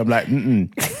Tate's bullshit. I'm like,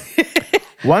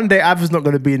 One day Ivan's not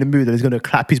going to be in the mood and he's going to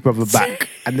clap his brother back.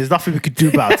 and there's nothing we could do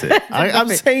about it. I'm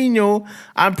saying,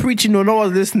 I'm preaching, no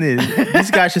one's listening.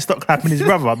 This guy should stop clapping his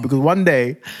brother because one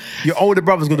day your older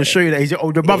brother's going to show you that he's your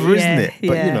older brother, isn't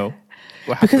it?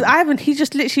 But because Ivan, he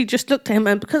just literally just looked at him,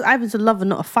 and because Ivan's a lover,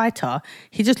 not a fighter,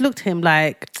 he just looked at him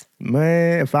like,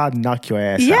 man, if I'd knock your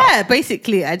ass out. Yeah,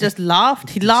 basically, I just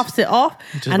laughed. He laughs it off,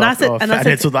 and I said, and then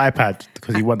took the iPad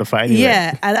because he won the fight anyway.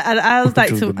 Yeah, and I was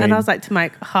like, to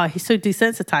Mike, he's so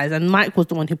desensitized, and Mike was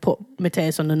the one who put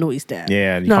Mateus on the naughty stare.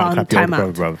 Yeah, you can't clap your older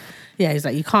brother, bro. Yeah, he's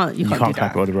like, you can't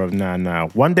clap your older brother. Nah.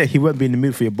 One day he won't be in the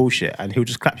mood for your bullshit, and he'll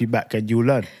just clap you back, and you'll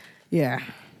learn. Yeah.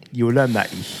 You'll learn that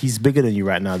he's bigger than you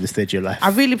right now at this stage of your life.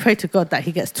 I really pray to God that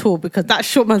he gets tall because that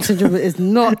short man syndrome is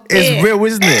not It's real,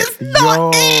 isn't it? It's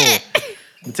not it.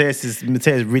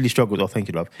 Mateus really struggles. Oh, thank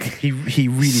you, love. He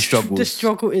really struggles. The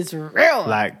struggle is real.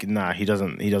 Like, he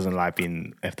doesn't like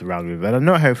being effed around with. And I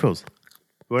know how it feels.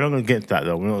 We're not going to get into that,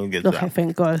 though. We're not going to get into that. Okay,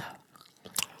 thank God.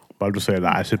 But I'll just say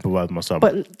that I supervise myself.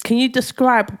 But can you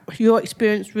describe your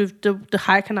experience with the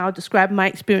hike, and I'll describe my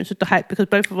experience with the hike, because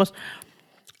both of us,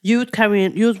 you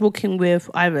was walking with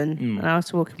Ivan, and I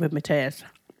was walking with Mateus.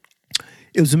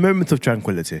 It was a moment of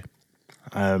tranquility.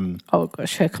 Oh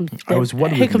gosh, here comes nature.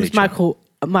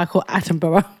 Michael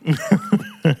Attenborough.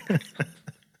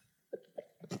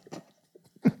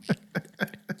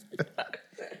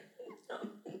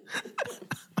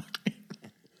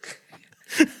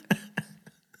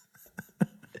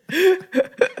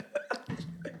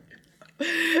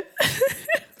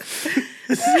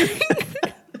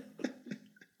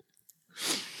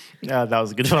 Yeah, that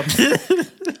was a good one.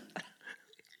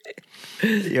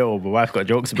 Yo, my wife got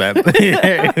jokes, man. Oh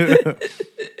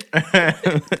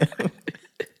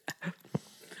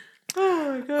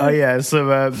my God. Oh yeah,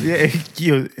 so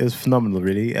it was phenomenal,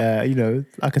 really.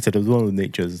 Like I said, it was one of the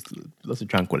nature's lots of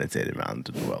tranquility around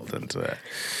the world, and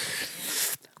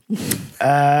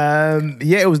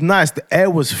it was nice. The air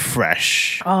was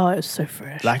fresh. Oh, it was so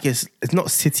fresh. Like it's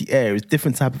not city air; it's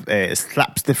different type of air. It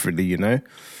slaps differently,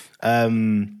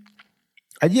 And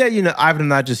Ivan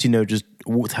and I just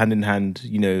walked hand in hand,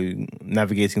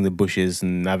 navigating the bushes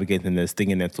and navigating the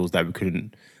stinging nettles that we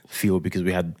couldn't feel because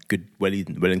we had good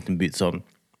Wellington boots on.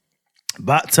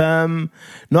 But I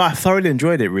thoroughly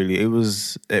enjoyed it. Really, it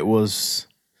was.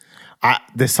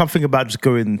 There's something about just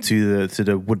going to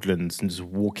the woodlands and just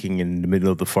walking in the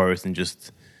middle of the forest and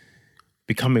just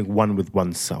becoming one with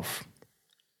oneself.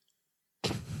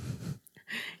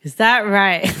 Is that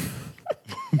right?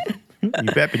 You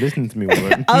better be listening to me,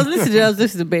 woman. I was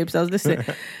listening, babes. I was listening.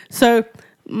 So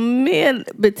me and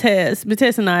Mateus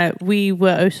and I, we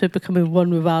were also becoming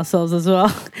one with ourselves as well.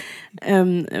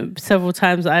 Several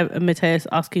times, Mateus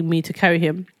asking me to carry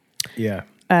him. Yeah.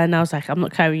 And I was like, I'm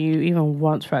not carrying you even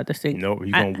once throughout this thing. No,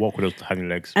 you're going to walk with those tiny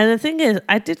legs. And the thing is,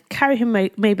 I did carry him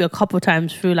maybe a couple of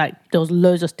times through, like, there was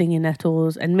loads of stinging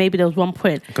nettles. And maybe there was one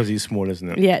point. Because he's small, isn't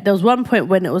it? Yeah, there was one point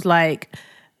when it was like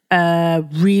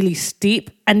really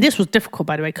steep. And this was difficult,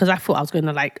 by the way, because I thought I was going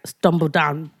to like stumble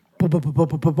down.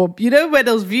 Where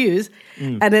those views.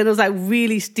 And then it was like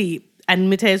really steep. And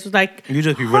Mateus was like, you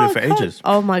just be running for ages.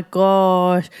 Oh my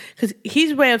gosh. Because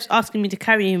his way of asking me to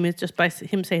carry him is just by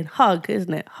him saying hug,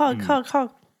 isn't it? Hug.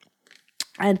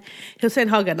 And he was saying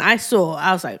hug. And I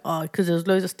was like, oh, because there was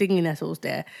loads of stinging nettles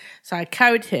there. So I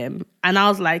carried him. And I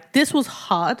was like, this was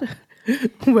hard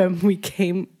when we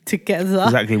came together.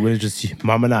 Exactly. We're just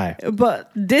mum and I.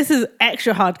 But this is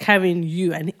extra hard carrying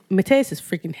you. And Mateus is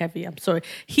freaking heavy. I'm sorry.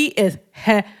 He is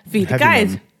heavy. The guy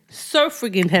is so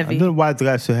freaking heavy. I don't know why the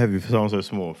guy's so heavy for someone so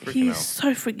small. He's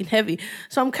so freaking heavy.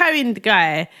 So I'm carrying the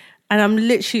guy and I'm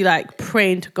literally like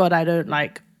praying to God I don't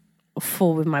like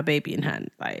fall with my baby in hand.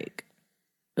 Like,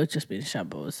 it's just been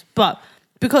shambles. But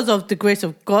because of the grace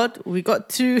of God, we got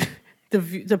to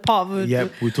the part of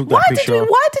it. We took that picture.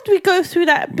 Why did we go through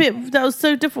that bit that was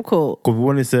so difficult? Because we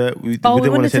wanted to. We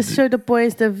wanted to show the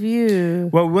boys the view.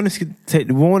 Well, we wanted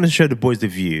to show the boys the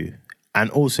view,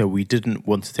 and also we didn't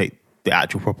want to take the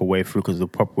actual proper way through because the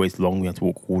proper way is long. We had to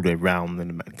walk all the way around and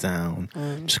then back down.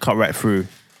 Just cut right through.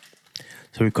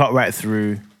 So we cut right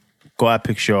through, got our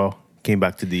picture, came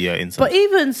back to the inside. But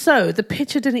even so, the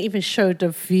picture didn't even show the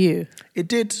view. It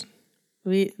did.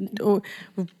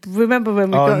 Remember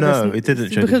when we got this? Oh no, it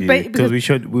didn't show the view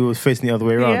because we were facing the other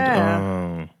way around.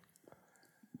 Yeah.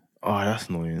 Oh, that's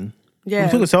annoying. Yeah.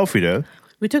 We took a selfie though.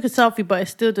 We took a selfie, but it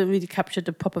still didn't really capture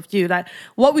the proper view. Like,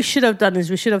 what we should have done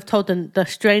is we should have told the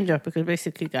stranger, because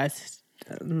basically, guys,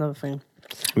 another thing.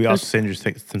 We asked the stranger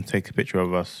to take a picture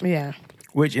of us. Yeah.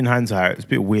 Which, in hindsight, it's a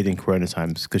bit weird in Corona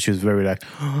times because she was very like...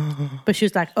 But she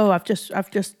was like, oh, I've just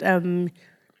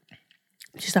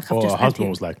She's like, I've Or just her husband emptied.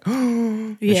 was like,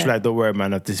 and she's like, don't worry,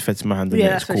 man, I've disinfected my hand.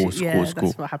 Yeah, It's that's cool, what it's she- cool, yeah, it's cool.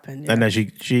 that's what happened. Yeah. And then she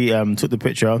took the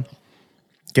picture,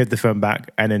 gave the phone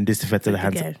back, and then disinfected her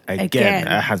hands again.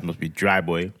 Her hands must be dry,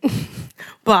 boy.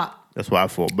 But That's what I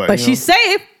thought. But she's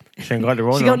safe. she ain't got the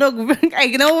Rona. She got no,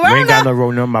 ain't no We ain't got Rona. no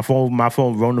Rona. My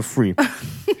phone Rona free.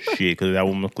 Shit, because that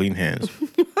woman clean hands.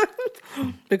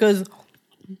 Because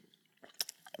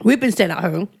we've been staying at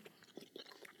home.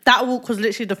 That walk was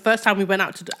literally the first time we went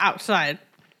out to the outside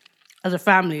as a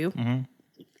family. Mm-hmm.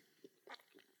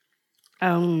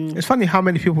 Um, It's funny how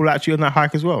many people are actually on that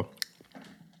hike as well.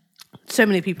 so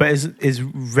many people. But it's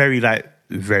very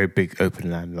very big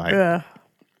open land. Like Yeah.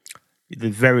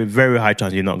 there's very, very high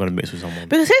chance you're not going to mix with someone.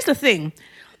 Because here's the thing.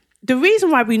 The reason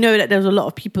why we know that there was a lot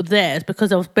of people there is because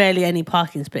there was barely any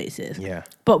parking spaces. Yeah.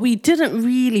 But we didn't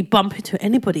really bump into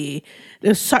anybody. There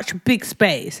was such a big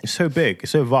space. It's so big.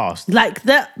 It's so vast. Like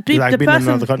that, It's like the being in person,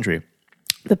 another country.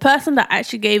 the person that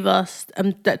actually gave us,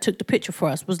 that took the picture for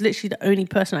us, was literally the only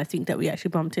person I think that we actually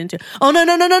bumped into. Oh no!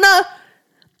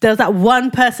 There was that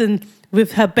one person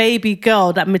with her baby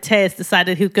girl that Mateus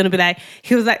decided he was going to be like.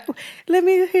 He was like, "Let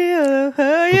me hear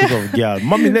her." Yeah. Yeah,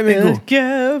 mommy, let me go.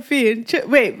 Girl,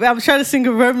 wait, I'm trying to sing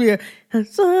a Romeo.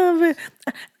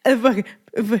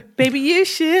 Baby, you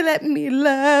should let me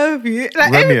love you.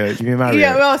 Like, Romeo, you mean Mario?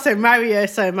 Yeah, well, so Mario,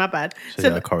 sorry, my bad. So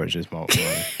yeah, courage is more.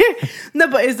 No,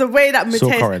 but it's the way that So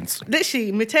Mateus, current.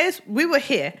 literally, Mateus, we were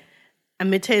here, and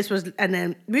Mateus was, and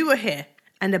then we were here,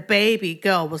 and the baby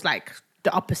girl was like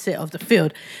the opposite of the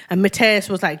field, and Mateus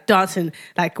was like dancing,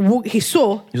 like he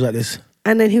saw, He was like this.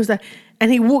 and then he was like,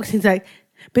 and he walked, he's like,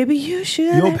 baby, you should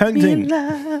You're let me painting.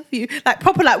 love you. Like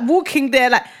proper like walking there,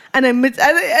 like, and then like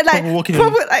Proper walking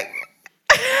proper in. like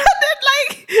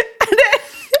and then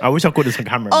I wish I caught this on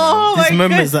camera. Oh, man. These my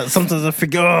moments that sometimes I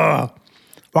figure, why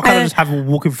can't I just have a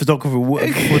walking photographer,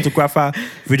 videographer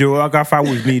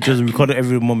with me, just record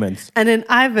every moment? and then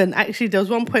Ivan, actually there was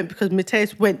one point because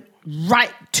Mateus went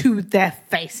right to their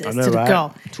faces, I know, to the right?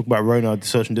 girl. Talk about Rona,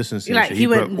 social distancing. Like shit. he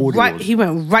broke went all the right rules. he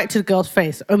went right to the girl's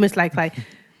face, almost like At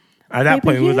that "Baby,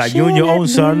 point, we was like, should you're on your let own, me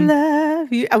son.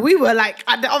 love you." And we were like,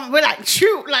 we're like,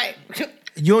 shoot, like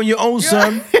You're on your own,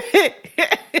 son.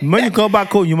 When you go back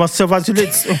home, you must self-isolate.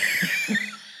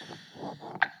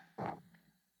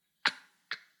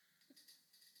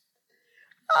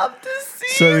 I'm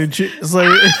deceased.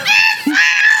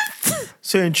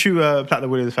 So in true Platinum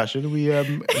Williams fashion, we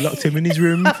locked him in his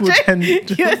room for 10. You're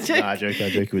joking. Nah,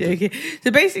 joking. We did. Okay.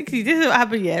 So basically, this is what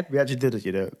happened. Yeah, We actually did it,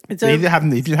 you know. So- he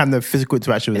didn't have no physical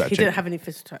interaction with that he chick. didn't have any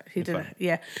physical. He didn't.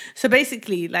 Yeah. So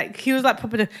basically, like he was like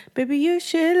popping, "Baby, you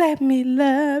should let me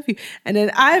love you." And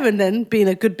then Ivan, then being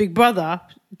a good big brother,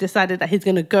 decided that he's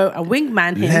gonna go and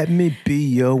wingman him. Let me be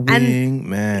your wing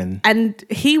man. And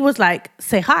he was like,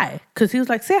 "Say hi," because he was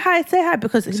like, "Say hi,"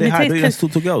 because Say hi, don't you guys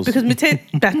talk to girls? Because Mateus,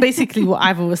 that's basically what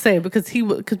Ivan was saying. Because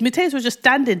Mateus was just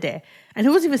standing there and he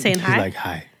wasn't even saying He's hi. like,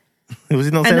 hi. Was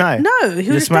he not And saying hi? no, he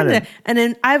was just standing smiling. there. And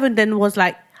then Ivan then was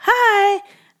like, "Hi,"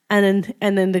 and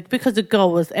then because the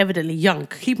girl was evidently young.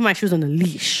 Keep in mind, she was on a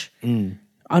leash, on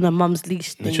her mum's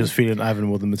leash. And Thing. she was feeling Ivan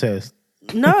more than Mateus.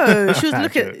 No, she was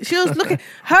looking. She was looking.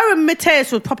 Her and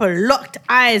Mateus were proper locked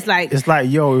eyes. Like It's like,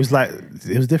 it was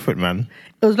different, man.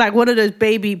 it was like one of those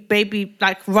baby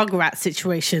like Rugrat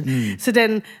situations. So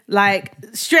then like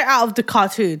straight out of the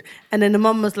cartoon, and then the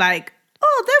mum was like,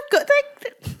 "Oh, they've got they."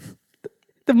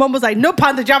 The mum was like, "No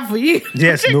panda jam for you."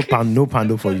 Yes, no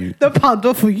pando for you. No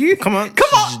panda for you. Come on. come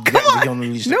on, Let come me on. on the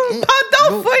leash. No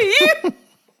panda for you.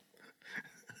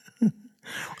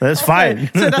 That's fine.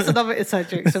 So that's another inside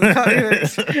joke. So we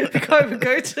can't even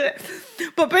go to it.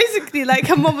 But basically, like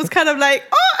her mum was kind of like,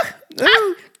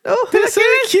 They're so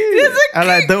cute. They're so And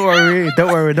like, don't worry,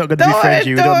 we're not going to Don't be friends.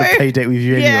 worry, We're not don't on a worry. play date with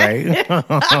you Yeah.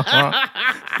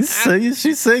 anyway.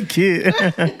 She's so cute.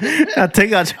 I'll take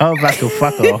that child back and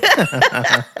fuck off.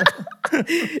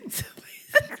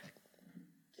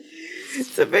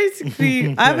 So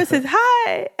basically, Ivan said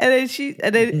hi,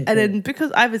 and then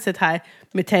because Ivan said hi,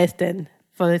 Mateus then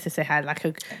followed to say hi,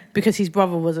 because his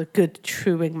brother was a good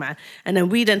true wingman, and then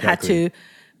we then had to,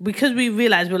 because we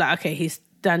realized we're like, okay, he's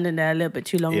standing there a little bit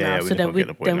too long Yeah, now, we so didn't then get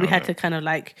the point we now, had no. to kind of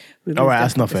like remove All right,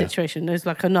 that's not the fair. situation. It's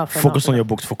like enough. Focus on your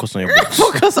books. Focus on your books.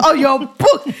 Focus on your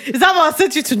book. Is that what I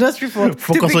sent you to nursery for?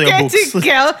 Focus to on be your getting books.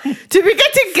 girl, to be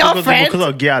getting girlfriend. Focus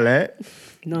on girl, eh?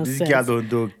 Nonsense. This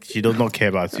girl she does not care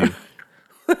about you.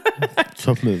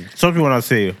 Trust me when I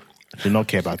say she does not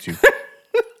care about you.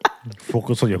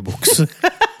 Focus on your books.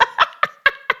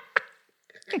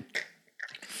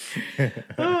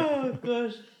 Oh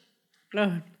gosh.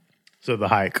 No. So the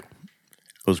hike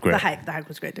was great. The hike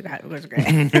was great. The hike was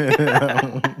great.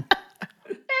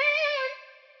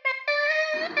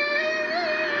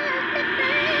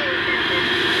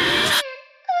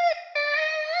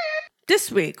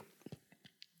 this week,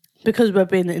 because we've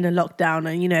been in a lockdown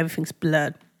and, you know, everything's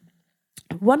blurred,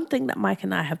 one thing that Mike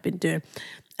and I have been doing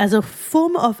as a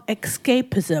form of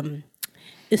escapism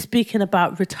is speaking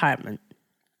about retirement.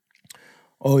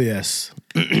 Oh, yes.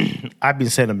 I've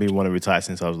been saying I want to retire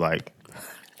since I was like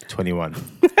 21.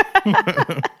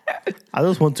 I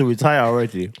just want to retire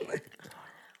already.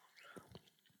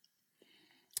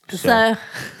 So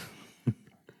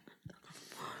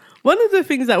one of the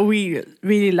things that we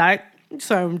really like,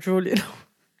 sorry, I'm drooling.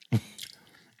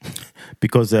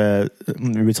 Because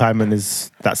retirement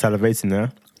is that salivating, yeah?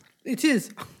 It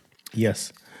is.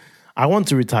 Yes. I want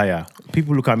to retire.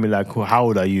 People look at me like, oh, how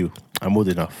old are you? I'm old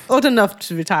enough. Old enough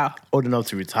to retire. Old enough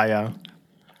to retire.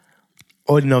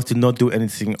 Old enough to not do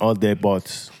anything all day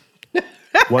but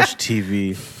watch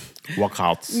TV,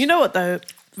 workouts. You know what though?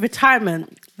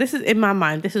 Retirement, this is in my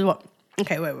mind, this is what...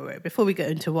 Okay, wait. Before we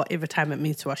get into what retirement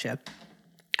means to us, yeah,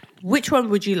 which one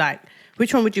would you like?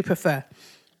 Which one would you prefer?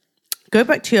 Go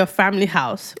back to your family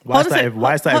house. Why is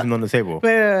that even on the table?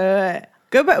 Wait.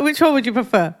 Go back. Which one would you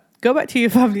prefer? Go back to your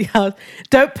family house.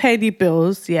 Don't pay any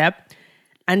bills, yeah?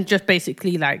 And just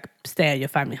basically like stay at your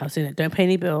family house, innit? Don't pay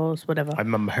any bills, whatever. I'm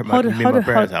my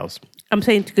parents' house. I'm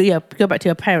saying go back to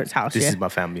your parents' house. This is my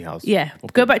family house. Yeah. Okay.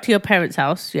 Go back to your parents'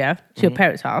 house, yeah? To your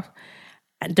parents' house.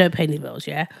 And don't pay any bills,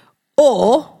 yeah?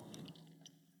 Or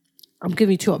I'm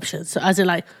giving you two options. So as in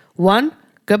like, one,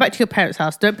 go back to your parents'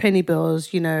 house, don't pay any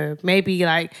bills, you know, maybe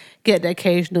like get the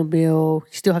occasional meal,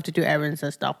 you still have to do errands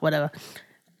and stuff, whatever.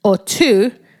 Or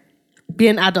two, be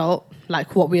an adult,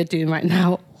 like what we are doing right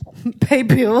now, pay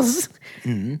bills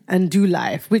and do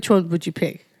life. Which one would you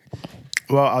pick?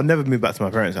 Well, I'll never move back to my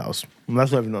parents' house.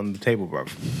 That's not even on the table, bro.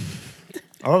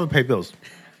 I'd rather pay bills.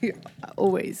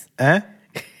 Always.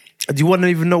 Do you want to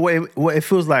even know what it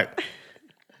feels like?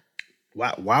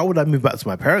 Why would I move back to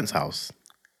my parents' house?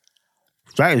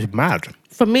 That is mad.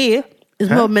 For me, it's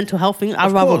more a mental health thing.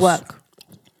 I'd rather work.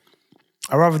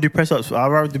 I'd rather do press-ups.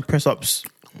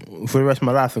 For the rest of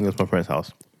my life than go to my parents'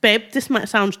 house. Babe, this might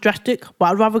sound drastic, but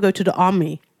I'd rather go to the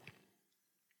army.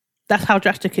 That's how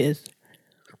drastic it is.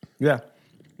 Yeah.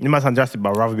 It might sound drastic,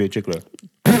 but I'd rather be a gigolo.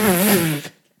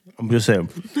 I'm just saying.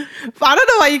 But I don't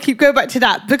know why you keep going back to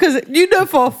that, because you know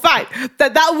for a fact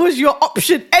that was your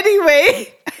option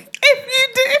anyway.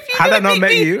 if you had I not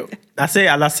met you, I say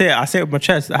it with my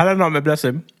chest. Had I not met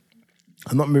Blessing,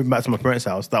 I'm not moving back to my parents'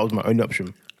 house. That was my only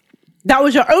option. That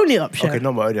was your only option? Okay,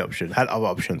 not my only option. I had other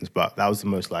options, but that was the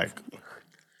most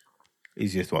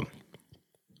easiest one.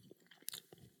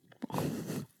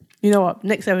 You know what?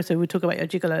 Next episode we'll talk about your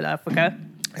gigolo life, okay?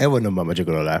 Everyone knows about my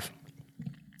gigolo life.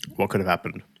 What could have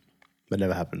happened? But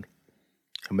never happened.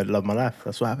 I met the love of my life.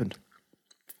 That's what happened.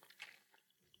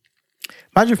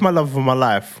 Imagine if my love of my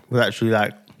life was actually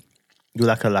like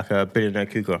a billionaire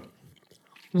cougar.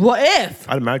 What if?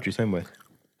 I'd have married you same way.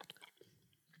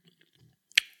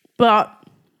 But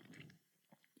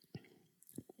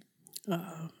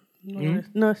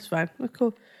no, it's fine. It's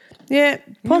cool. Yeah,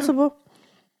 possible.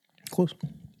 Of course.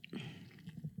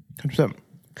 100%.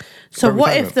 So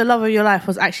what if the love of your life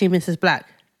was actually Mrs. Black?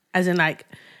 As in like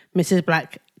Mrs.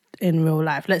 Black in real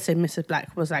life. Let's say Mrs.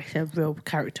 Black was actually a real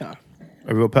character.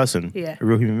 A real person? Yeah. A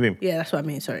real human being? Yeah, that's what I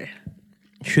mean, sorry.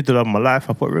 Should the love of my life,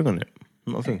 I put a ring on it.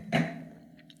 Nothing.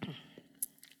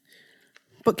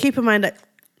 But keep in mind that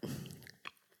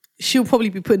she'll probably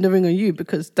be putting the ring on you,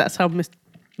 because that's how Mrs.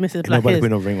 Black Nobody is.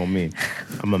 put no ring on me.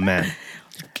 I'm a man.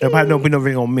 Nobody put no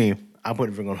ring on me. I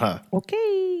put the ring on her.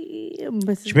 Okay,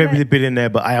 Mrs. She may be the Black. billionaire,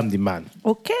 but I am the man.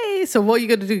 Okay, so what are you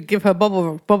going to do? Give her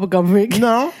bubble gum ring?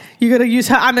 No. You're going to use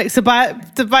her Amex to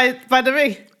buy the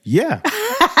ring? Yeah.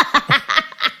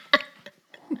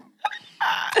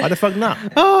 Why the fuck not?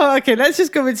 Oh, okay. Let's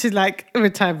just go into like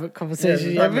retirement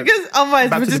conversation, yeah, because otherwise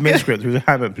Back we're to the just main gonna... script.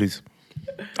 Retirement, please.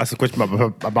 Ask a question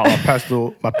about my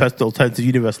personal alternative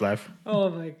universe life.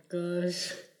 Oh my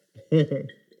gosh.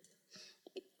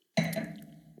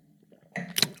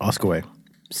 Ask away.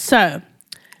 So,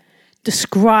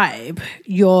 describe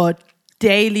your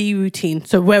daily routine.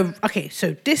 So we're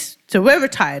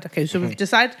retired. Okay, so we've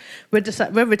decided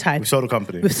we're retired. We sold a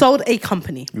company. We've sold a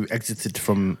company. We exited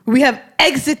from. We have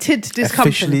exited this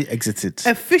Officially company. exited.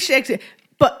 Officially exited.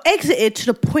 But exited to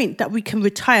the point that we can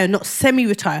retire, not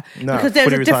semi-retire. No, because there's a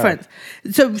fully retire. difference.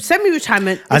 So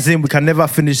semi-retirement... As in, we can never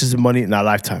finish this money in our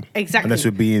lifetime. Exactly. Unless we're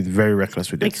being very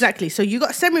reckless with it. Exactly. So you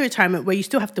got semi-retirement where you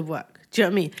still have to work. Do you know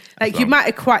what I mean? Like you might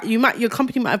acquire, your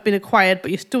company might have been acquired,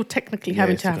 but you're still technically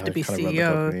having to have to be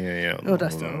CEO. Yeah. Oh,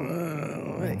 that's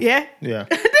yeah. Yeah.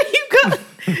 And then you got.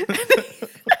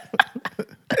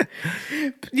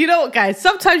 You know what, guys?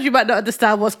 Sometimes you might not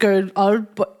understand what's going on,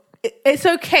 but it's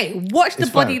okay. Watch the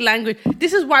It's body fine. language.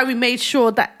 This is why we made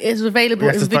sure that it's available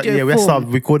in video we have to start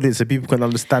form. recording it so people can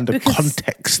understand the Because-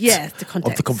 context. Yes, the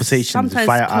context of the conversation Sometimes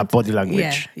via our body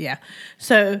language. Yeah.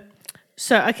 So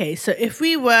okay. So if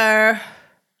we were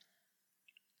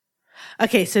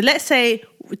okay, so let's say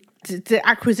the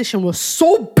acquisition was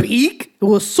so big,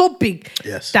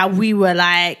 Yes. that we were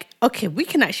like, okay, we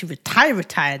can actually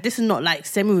retire. This is not like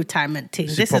semi-retirement thing.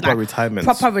 This This is is proper like retirement.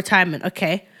 proper retirement.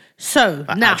 Okay, so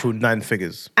now Actual 9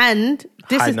 figures. and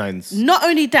this High is nines. not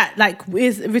only that, like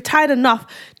is retired enough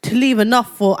to leave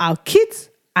enough for our kids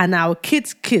and our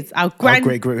kids' kids, our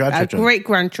great-grandchildren.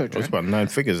 great-grandchildren. It's about 9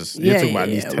 figures. You're talking about at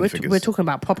least 10 figures. We're talking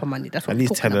about proper money. That's what At I'm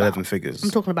least talking 10, about. 11 figures.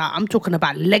 I'm talking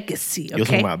about legacy. Okay, You're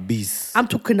talking about B's. I'm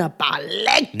talking about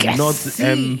legacy. Not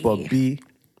M, but B.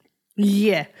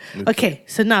 Yeah. Okay.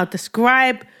 So now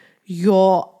describe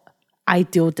your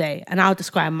ideal day, and I'll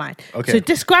describe mine. Okay. So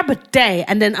describe a day,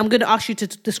 and then I'm going to ask you to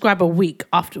describe a week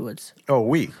afterwards. Oh,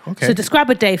 week. Okay. So describe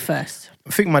a day first. I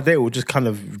think my day will just kind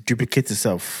of duplicate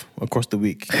itself across the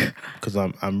week because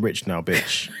I'm rich now,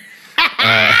 bitch.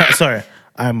 Sorry,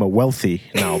 I'm a wealthy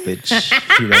now, bitch.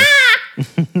 You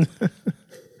know.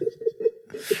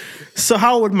 So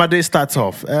how would my day start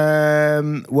off?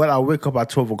 Well, I'll wake up at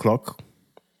 12 o'clock.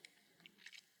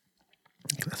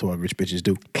 That's what rich bitches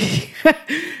do.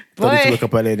 Don't need to wake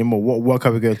up early anymore. What work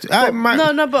are we going to?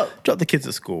 No, but drop the kids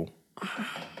at school.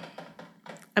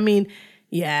 I mean,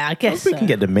 yeah, I guess We so. can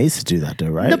get the maids to do that, though,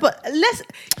 right? No, but let's.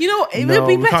 You know, it No, would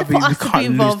be we better can't for us to be we can't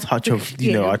involved. lose touch of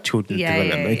our children's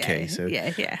development. Okay, so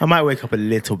yeah. I might wake up a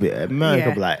little bit. I might wake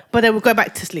up like But then we'll go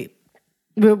back to sleep.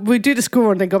 We do the school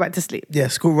run, then go back to sleep. yeah,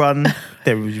 school run.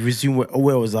 Then resume.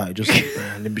 Where was I? Just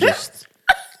let me just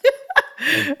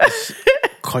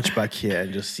couch back here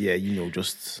and just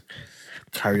just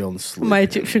carry on slowly. My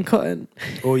Egyptian cotton.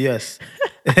 Oh yes,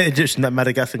 Egyptian that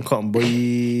Madagascar cotton boy.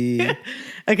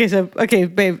 Okay,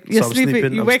 babe, you're So I'm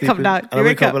sleeping. You I'm wake up sleeping, now. and You I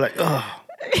wake up. like oh.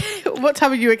 What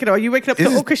time are you waking up? Are you waking up to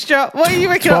This is orchestra? What are you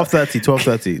waking up?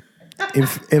 12:30.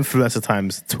 Influencer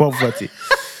times 12:30.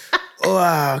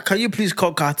 Oh, can you please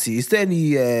call Kati? Is there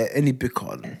any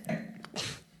bacon?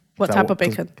 What That type what- of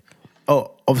bacon?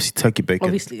 Oh, obviously turkey bacon.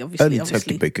 Obviously. Early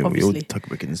turkey bacon. We all obviously. turkey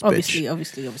bacon in this bitch.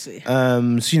 Obviously.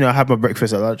 So I have my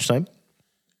breakfast at lunchtime.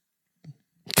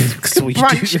 That's what you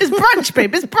Brunch. do. It's brunch,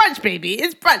 babe. It's brunch, baby.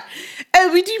 It's brunch.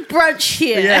 We do brunch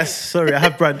here. Yes, sorry, I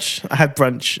have brunch.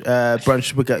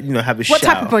 Brunch. We got have a What shower.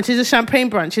 type of brunch? Is it champagne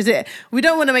brunch? Is it? We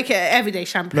don't want to make it an everyday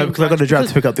champagne. No, because I got to drive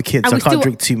to pick up the kids. and So I we can't still-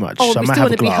 drink too much. Oh, so I we might still have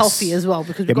want a to be glass. healthy as well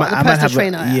because we've Yeah, got I the might personal have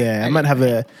trainer. I might have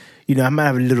a. I might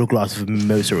have a little glass of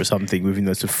mimosa or something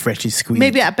with some freshly squeezed,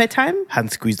 Maybe at bedtime.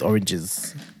 hand squeezed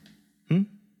oranges.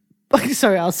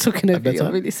 Sorry, I was talking over you. I'm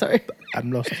bedtime? really sorry.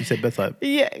 I'm lost. You said bedtime.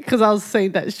 Yeah, because I was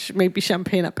saying that maybe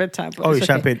champagne at bedtime. But Oh, it's okay.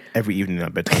 champagne every evening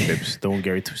at bedtime, babes. Don't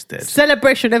get it twisted.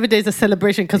 Celebration. Every day is a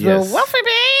celebration because Yes. we're wealthy,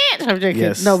 bitch. I'm joking.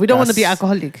 Yes, No, we don't want to be that's-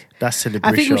 alcoholic. That's celebration.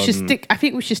 I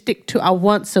think we should stick to our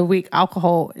once a week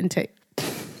alcohol intake.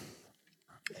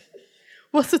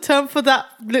 What's the term for that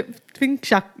lip thing?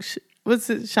 What's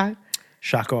it?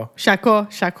 Shako.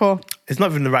 Shako. It's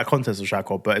not even the right context of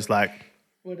Shako, but it's like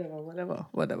Whatever.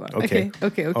 okay,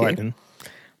 Okay. All right then.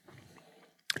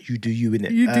 You do you in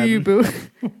it. You do you, boo.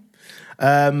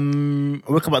 I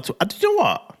wake up at 12. Do you know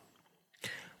what?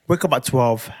 Wake up at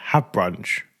 12. Have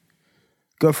brunch.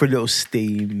 Go for a little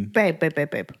steam. Babe.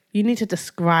 You need to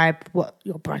describe what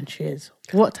your brunch is.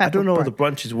 What type I don't know of what brunch? the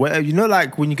brunch is. Where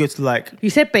like when you go to like You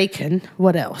said bacon.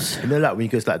 What else? like when you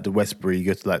go to like the Westbury, you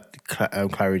go to like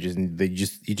Claridge's and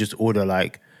you just order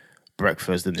like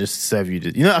breakfast and just serve you.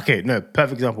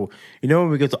 Perfect example. When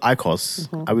we go to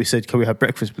ICOS and we said, "Can we have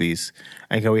breakfast, please?"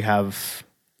 And can we have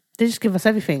They just give us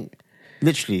everything.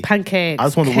 literally Pancakes, I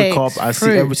just want to wake up. cakes, I see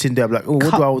fruit, everything there. I'm like, oh,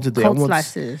 what do I want today? Cold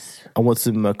slices, I want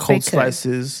some cold Bacon.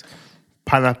 slices,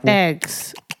 pineapple.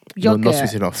 eggs, No, yogurt. not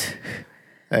sweet enough.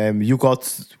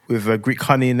 Yogurt with Greek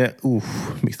honey in it. Ooh,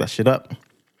 mix that shit up.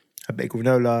 Have a bit of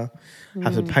granola.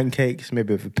 Have some pancakes.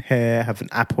 Maybe with a pear. Have an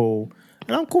apple,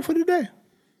 and I'm cool for the day.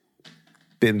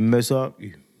 Bit of mimosa.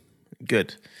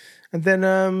 Good. And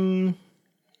then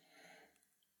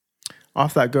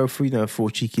after I go through, for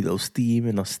a cheeky little steam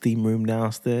in our steam room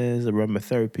downstairs,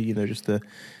 aromatherapy, just to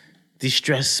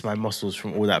de-stress my muscles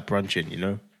from all that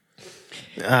brunching,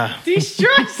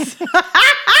 De-stress.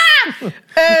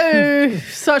 Oh,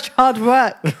 such hard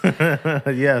work.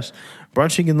 Yes.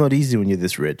 Brunching is not easy when you're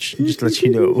this rich. Just to let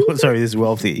you know. Sorry, this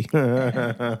wealthy.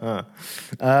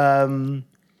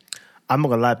 I'm not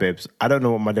gonna lie, babes. I don't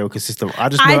know what my day will consist of. I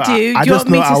just know I do. Do you just want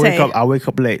me know to I wake say? up. I wake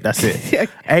up late. That's it.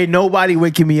 Ain't nobody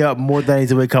waking me up more than I need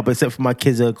to wake up, except for my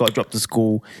kids that got dropped to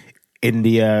school in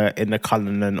the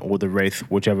Cullinan or the Wraith,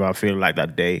 whichever I feel like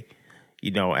that day,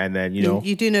 and then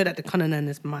You do know that the Cullinan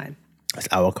is mine. it's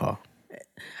our car.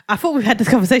 I thought we had this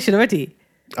conversation already.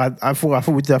 I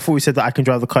thought we said that I can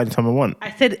drive the car anytime I want.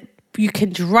 I said you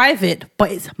can drive it,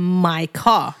 but it's my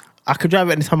car. I can drive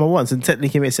it anytime I want, and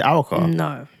technically it makes it our car.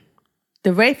 No,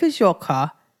 the Wraith is your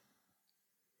car.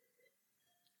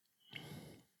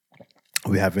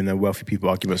 We're having a wealthy people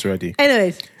arguments already.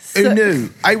 Anyways, Oh no,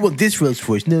 I want this Rolls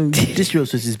Royce. No, this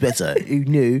Rolls Royce is better. Oh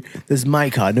no, there's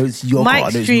my car. No, it's your car. No,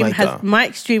 it's my car. My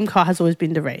extreme car has always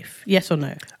been the Wraith. Yes or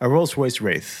no? A Rolls Royce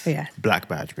Wraith. Yeah. Black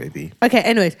badge, baby. Okay.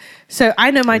 Anyways, so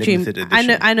I know my Limited dream.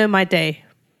 edition. I know my day.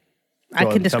 I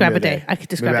can describe a day. I can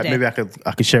describe a day. Maybe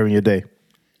I could share in your day.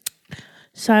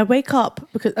 So I wake up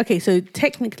because so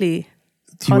technically,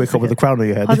 Do you wake up with a crown on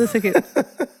your head? Hold on a second.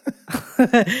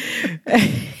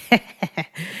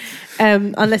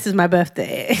 Unless it's my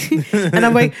birthday, and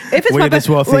I'm wake. If it's my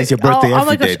birthday, it's your birthday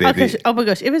every day, baby. Okay, oh my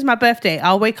gosh! If it's my birthday,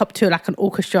 I'll wake up to like an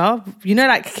orchestra. You know,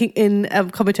 like in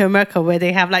Coming to America, where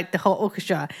they have like the whole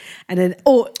orchestra, and then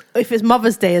or if it's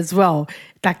Mother's Day as well,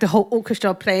 like the whole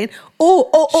orchestra playing. Oh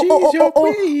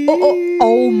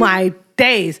my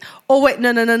days! Oh wait,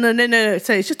 no.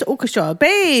 So it's just the orchestra,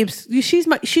 babes. She's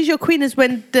your queen is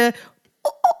when the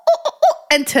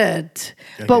entered.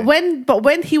 Okay. But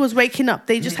when he was waking up,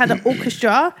 they just had an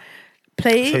orchestra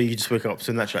playing. So you just wake up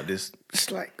so natural like this. It's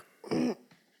like,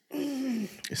 do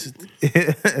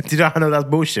you know that's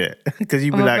bullshit? Because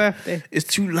you'd be like, it's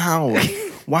too loud.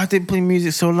 Why are they playing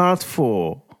music so loud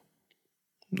for?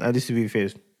 Now this to be fair.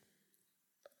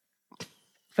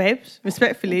 Babes,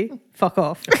 respectfully, fuck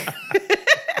off.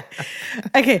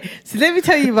 Okay, so let me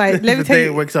tell you my. Let me tell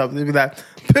you. Wakes up, they'll be like,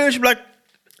 Perch, like,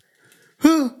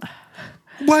 huh?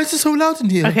 Why is it so loud in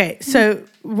here? Okay, so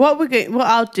what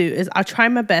I'll do is I'll try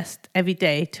my best every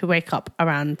day to wake up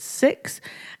around 6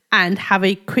 and have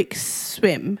a quick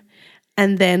swim.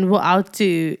 And then what I'll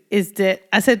do is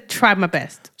I said try my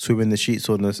best. Swim in the sheets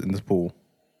or in the pool?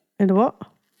 In the what?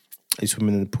 Are you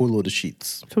swimming in the pool or the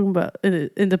sheets? Talking about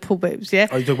in the pool, babes, yeah?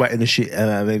 Oh, you talking about in the sheet,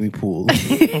 baby pool?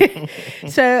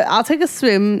 So I'll take a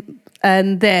swim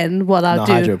and then what I'll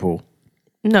do... hydro pool.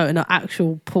 No, not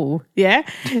actual pool. Yeah.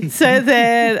 So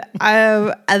then,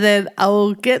 and then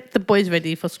I'll get the boys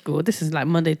ready for school. This is like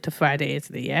Monday to Friday,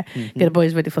 isn't it? Yeah. Mm-hmm. Get the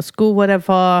boys ready for school,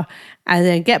 whatever, and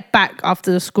then get back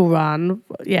after the school run.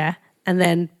 Yeah, and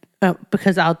then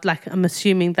because I'm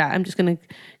assuming that I'm just gonna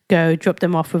go drop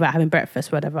them off without having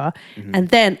breakfast, whatever, and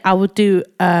then I will do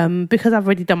because I've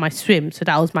already done my swim, so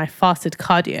that was my fasted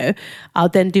cardio. I'll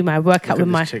then do my workout with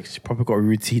my. She's probably got a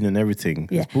routine and everything.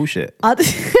 Yeah. It's bullshit.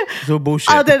 It's all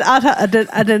bullshit.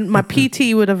 And then my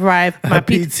PT would arrive. My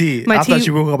PT. After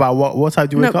she woke up about what time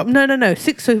do you wake up? No.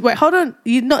 6. So wait, hold on.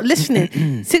 You're not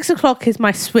listening. 6 o'clock is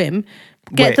my swim.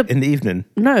 In the evening?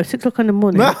 No, 6 o'clock in the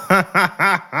morning. 6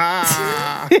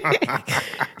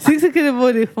 o'clock in the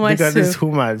morning for my swim. Look at this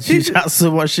woman. She chats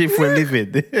so much shit for a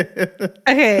living.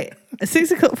 Okay,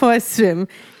 6 o'clock for my swim.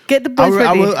 Get the boys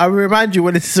ready. I will remind you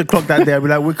when it's 6 o'clock that day. I'll be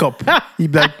like, wake up.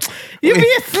 You'd be like, you'll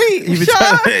be asleep. You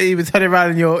be turning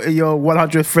around in your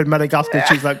 100th friend Madagascar.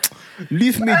 She's like,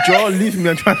 leave me, Joe. Leave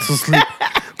me. I'm trying to sleep.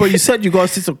 But you said you got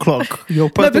 6 o'clock. You're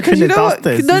perfect in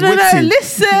downstairs. No.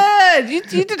 Listen. You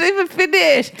didn't even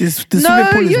finish. This swimming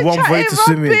pool is one way to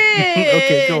swim in.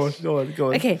 Okay, go on.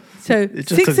 Okay, so it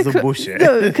just 6 o'clock. Bullshit.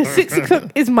 No, because 6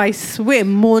 o'clock is my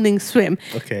morning swim.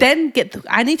 Okay. Then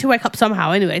I need to wake up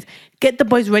somehow. Anyways, get the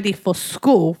boys ready for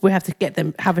school. We have to get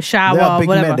them have a shower. They are big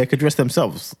whatever. men. They could dress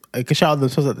themselves. They could shower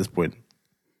themselves at this point.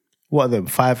 What are them?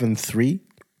 5 and 3?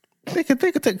 They could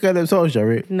take care of themselves,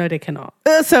 Jerry. No, they cannot.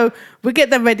 So we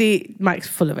get them ready. Mike's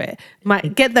full of it.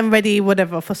 Get them ready,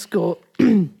 whatever, for school.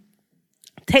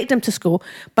 Take them to school.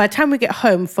 By the time we get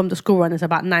home from the school run, it's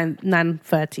about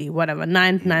 9:30, whatever,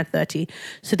 9:30.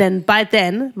 So then by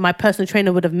then, my personal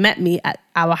trainer would have met me at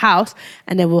our house,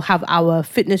 and then we'll have our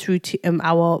fitness routine,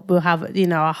 we'll have,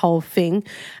 our whole thing,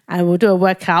 and we'll do a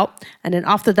workout. And then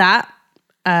after that,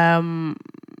 I'll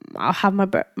have my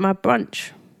brunch.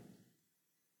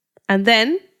 And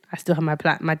then I still have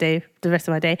the rest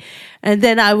of my day. And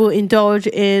then I will indulge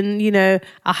in,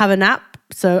 I'll have a nap.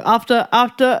 So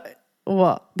after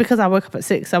what? Because I woke up at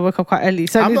 6, I woke up quite early.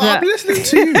 So I'm listening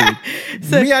to you.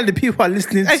 Me and the people are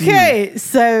listening to you. Okay,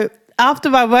 so after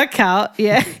my workout,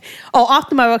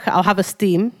 after my workout, I'll have a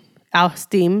steam. I'll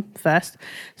steam first.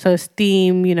 So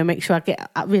steam, make sure I get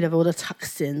rid of all the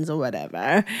toxins or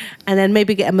whatever, and then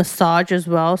maybe get a massage as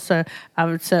well. So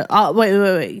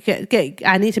wait.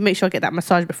 I need to make sure I get that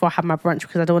massage before I have my brunch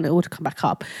because I don't want it all to come back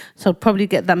up. So I'll probably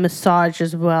get that massage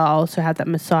as well. So have that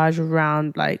massage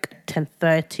around like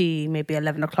 10:30, maybe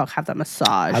 11 o'clock. Have that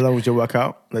massage. How long was your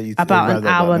workout? About an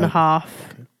hour and a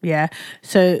half. Yeah.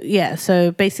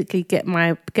 So basically get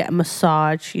a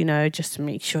massage, just to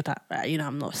make sure that,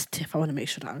 I'm not stiff. I want to make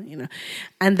sure that,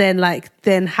 and then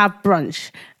have brunch.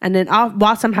 And then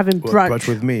whilst I'm having brunch. Brunch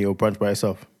with me or brunch by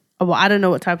yourself? Well, I don't know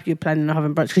what type you're planning on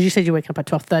having brunch because you said you're waking up at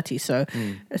 12:30.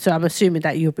 So I'm assuming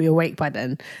that you'll be awake by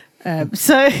then.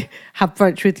 So have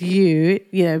brunch with you,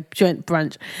 joint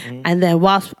brunch. And then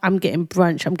whilst I'm getting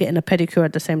brunch, I'm getting a pedicure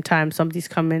at the same time. Somebody's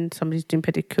coming, somebody's doing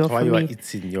pedicure for me. While you are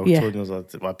eating, your toenails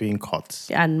are being cut.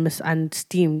 And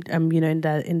steamed,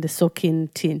 in the soaking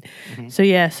tin. So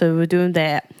we're doing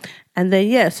that. And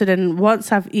then, so then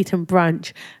once I've eaten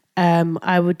brunch,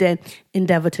 I would then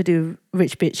endeavor to do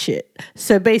rich bitch shit.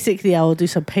 So basically, I will do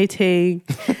some painting.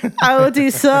 I will do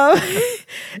some,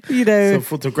 some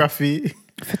photography.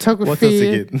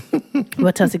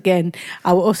 What else again?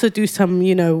 I will also do some,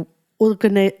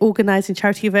 organizing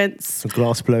charity events.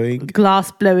 Glass blowing.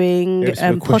 Pottery.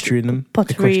 Some horse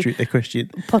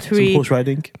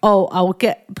riding. Oh, I will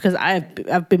get, because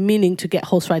I've been meaning to get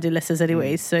horse riding lessons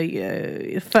anyway. So,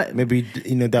 maybe,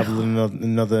 dabble in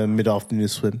another mid-afternoon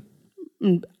swim.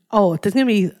 Oh, there's going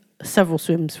to be several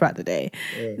swims throughout the day.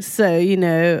 Yeah. So,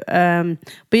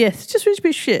 but yes, just rich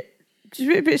bitch shit. Just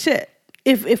rich bitch shit.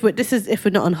 If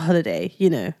we're not on holiday,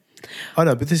 Oh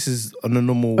no, but this is on a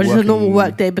normal. It's a normal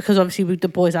work day because obviously the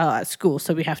boys are at school,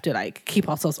 so we have to keep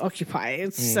ourselves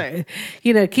occupied. So,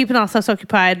 keeping ourselves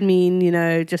occupied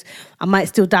just I might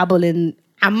still dabble in.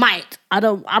 I'm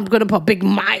gonna put a big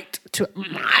might to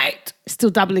might still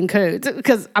dabble in code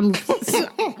because I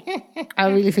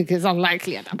really think it's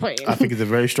unlikely at that point. I think it's a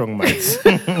very strong might.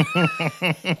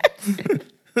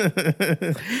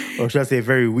 Or should I say a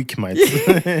very weak might?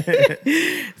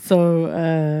 So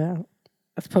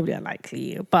that's probably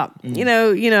unlikely. But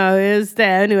it's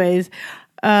there anyways.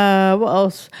 What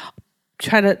else?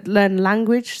 Trying to learn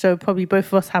language. So probably both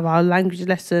of us have our language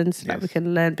lessons that we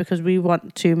can learn because we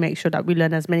want to make sure that we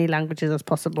learn as many languages as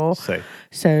possible.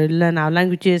 So learn our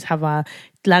languages, have our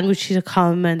language teacher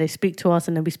come and they speak to us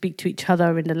and then we speak to each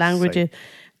other in the languages.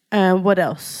 What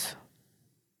else?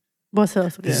 What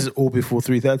else? This is all before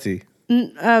 3:30.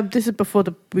 This is before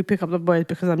we pick up the boys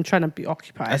because I'm trying to be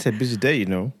occupied. That's a busy day,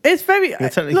 It's very. You're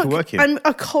technically working. I'm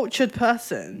a cultured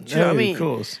person. Do you know what I mean? Of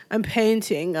course. I'm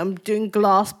painting. I'm doing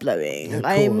glass blowing.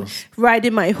 I'm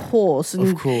riding my horse. And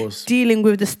of course. Dealing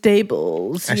with the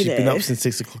stables. And she's been up since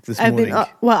 6 o'clock this morning.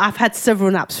 I've had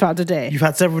several naps throughout the day. You've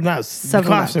had several naps. You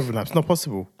can't have several naps. It's not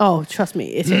possible. Oh, trust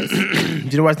me, it is. Do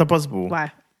you know why it's not possible?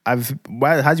 Why? As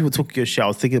you were talking your shit, I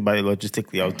was thinking about it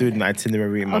logistically. I was doing an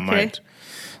itinerary in my mind.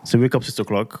 So wake up 6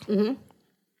 o'clock. Mm-hmm.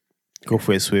 Go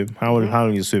for a swim. How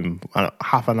long you swim?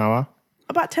 Half an hour?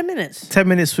 About 10 minutes. 10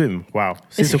 minutes swim. Wow.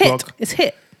 6 o'clock. It's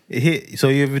hit. It hit. So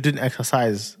you ever doing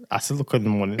exercise at 6 o'clock in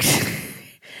the morning?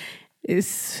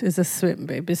 It's a swim,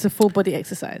 babe. It's a full body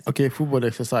exercise. Okay, full body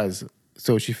exercise.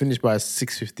 So she finished by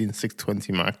 6:15,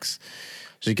 6:20 max.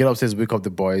 She get upstairs, wake up the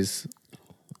boys.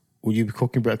 Will you be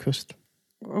cooking breakfast?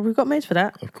 Well, we've got maids for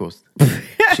that. Of course.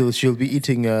 She'll be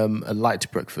eating a light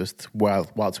breakfast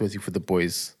whilst waiting for the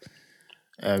boys.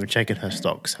 Checking her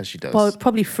stocks as she does. Well,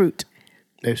 probably fruit.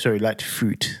 No, sorry, light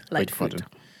fruit. Light fruit.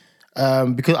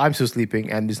 Because I'm still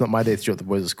sleeping and it's not my day to drop the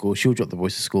boys at school. She'll drop the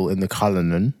boys to school in the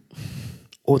Cullinan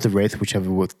or the Wraith, whichever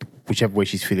way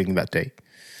she's feeling that day.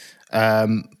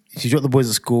 She dropped the boys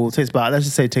at school. Let's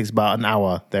just say it takes about an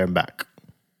hour there and back.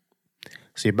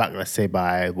 So you're back, let's say,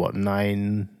 by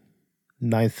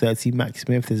 9:30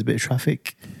 maximum if there's a bit of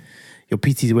traffic. Your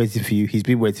PT's waiting for you. He's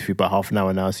been waiting for you about half an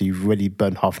hour now, so you've already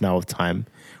burned half an hour of time,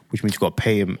 which means you've got to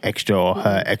pay him extra or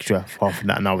her extra for half an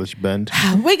hour that you burned.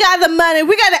 We got the money.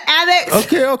 We got the addicts.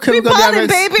 Okay. We got the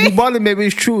baby. We balling, baby.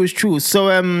 It's true. So,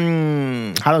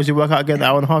 how long did you work out again? An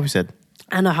hour and a half, you said?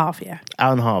 Hour and a half, yeah.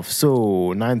 Hour and a half.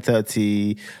 So,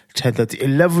 9:30, 10:30,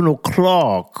 11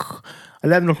 o'clock.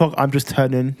 11 o'clock, I'm just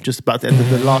about to end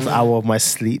the last hour of my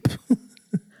sleep.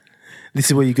 This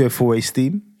is where you go for a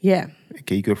steam? Yeah.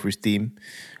 Okay, you go for a steam.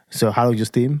 So how long is your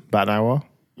steam? About an hour?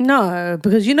 No,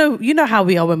 because you know how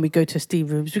we are when we go to steam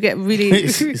rooms. We get really...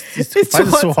 it's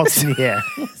so hot in here.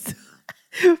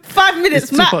 5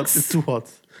 minutes max. It's too hot.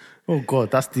 Oh God,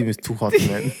 that steam is too hot,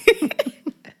 man.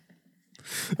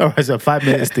 All right, so 5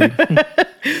 minutes steam.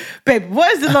 Babe,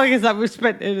 what is the longest that we've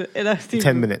spent in a steam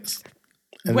 10 room? minutes.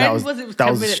 And When that was, was it? that 10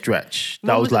 was a minutes? stretch. When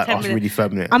That was was the like 10 us minutes? really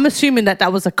feminine. I'm assuming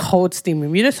that was a cold steam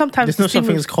room. You know, sometimes There's no the steam such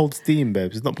thing rooms- as cold steam,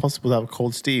 babes. It's not possible to have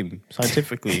cold steam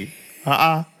scientifically.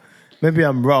 Maybe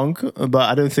I'm wrong, but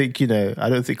I don't think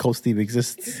cold steam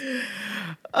exists. Do you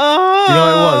know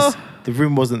what it was? The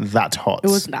room wasn't that hot. It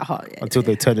wasn't that hot. Yeah, until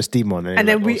they turned the steam on, and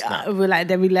then like, we snap. were like,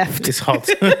 then we left. It's hot.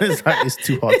 It's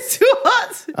too hot. It's too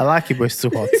hot. I like it, but it's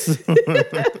too hot.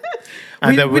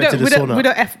 And then we went to the sauna. We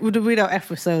don't F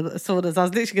with saunas. I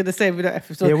was literally going to say we don't F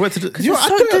with saunas. Yeah, went to the. You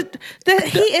know, The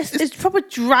heat is proper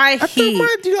dry heat.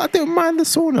 I don't mind the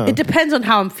sauna. It depends on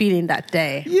how I'm feeling that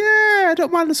day. Yeah, I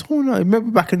don't mind the sauna. Remember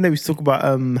back in the day we used to talk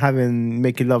about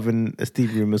making love in a steam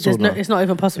room and sauna. It's not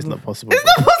even possible. It's not possible. It's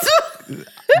not possible.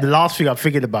 The last thing I'm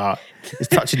thinking about is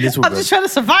touching this woman. I'm just trying to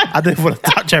survive. I don't even want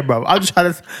to touch her, bruv. I'm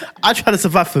trying to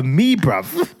survive for me,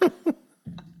 bruv.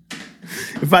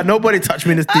 In fact, nobody touch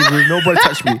me in the steam room. Nobody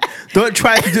touch me. Don't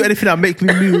try to do anything that makes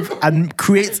me move and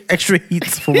create extra heat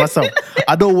for myself.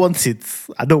 I don't want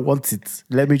it.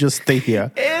 Let me just stay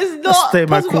here. It's not Stay in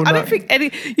my possible. I corner. don't think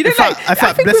any. You know, In fact, I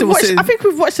Blessing think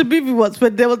we've watched a movie once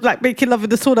when they was like making love in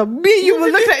the sauna. Me and you were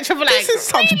looking at each other like, This is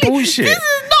such "Really? bullshit. This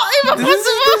is not even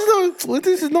possible."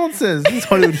 This is nonsense. This is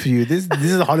Hollywood for you. This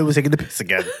is Hollywood taking the piss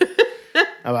again.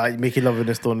 About making love in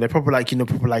the stone. They're proper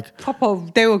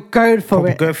They were going for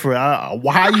it. go for it.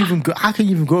 How can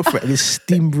you even go for it in this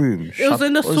steam room? It was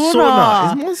in the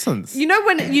sauna. It's nonsense. You know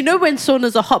when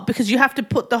saunas are hot because you have to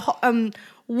put the hot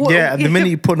water. Yeah, and the minute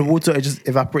you put in the water, it just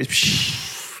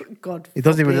evaporates. God, It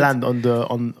doesn't even forbid. land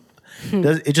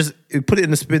you put it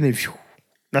in the spinning.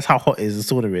 That's how hot the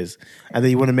sauna is. And then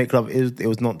you want to make love. It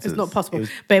was nonsense. It's not possible.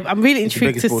 Babe, I'm really it's the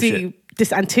intrigued to biggest see bullshit.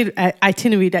 this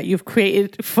itinerary that you've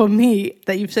created for me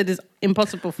that you've said is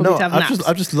impossible for me to have naps.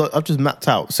 I've just mapped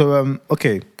out. So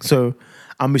okay. So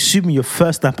I'm assuming your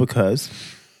first nap occurs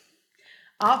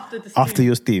after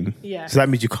your steam. Yeah. So that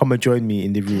means you come and join me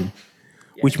in the room,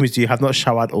 which means you have not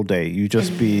showered all day. You've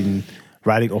just been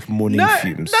riding off morning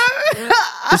fumes. No.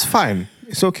 It's fine.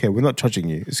 It's okay. We're not judging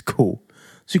you. It's cool.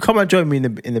 So you come and join me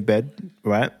in the bed,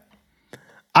 right?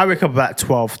 I wake up about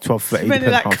 12:30.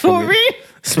 Smelling like chlorine.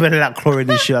 Smelling like chlorine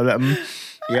and shit. I'm like,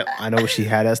 yep, I know she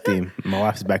had that steam. My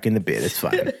wife's back in the bed. It's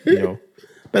fine, you know.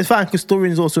 But it's fine because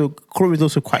chlorine is also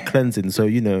quite cleansing. So,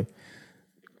 you know,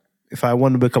 if I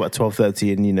want to wake up at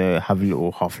 12:30 and, you know, have a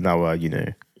little half an hour, you know,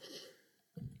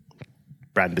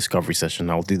 brand discovery session,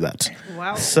 I'll do that.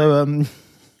 Wow. So,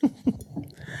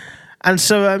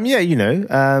 yeah, you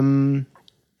know,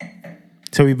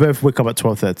 so we both wake up at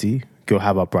 12:30, go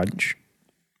have our brunch,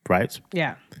 right?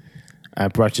 Yeah.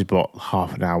 Brunch is about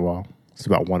half an hour. It's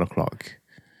about 1 o'clock.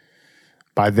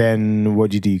 By then,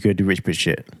 what do? You go do rich bitch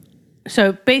shit.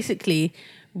 So basically,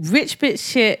 rich bitch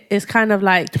shit is kind of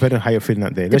like Depending on how you're feeling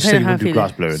that day. Let's say you want to do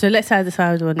glass blowing. So let's say I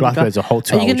decide I want to Glass blowing is a whole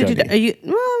 2 hour Are you going to journey. do that? Are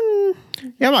you?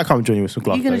 Yeah, I might come and join you with some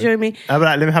glass You're going to blowing. join me? I'll be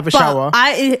like, let me have a But shower.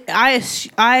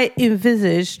 I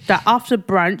envisage that after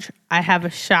brunch, I have a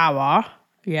shower.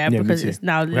 Yeah, Yeah, me because too. it's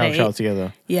now We have a late. shower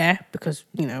together. Yeah, because,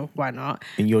 you know, why not?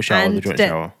 In your shower or the And joint then-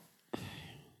 shower?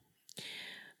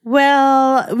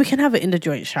 Well, we can have it in the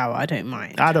joint shower. I don't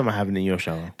mind. I don't mind having it in your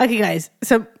shower. Okay, guys.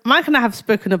 So Mike and I have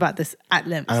spoken about this at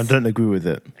length. And I don't agree with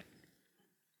it.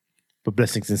 But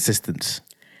Blessing's insistence.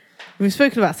 We've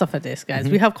spoken about stuff like this, guys.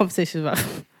 We have conversations about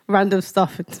random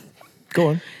stuff. Go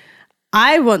on.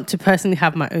 I want to personally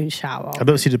have my own shower. I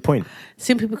don't see the point.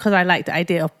 Simply because I like the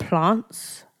idea of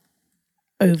plants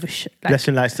over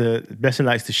Blessing likes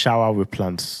to shower with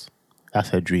plants. That's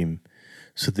her dream.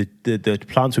 So the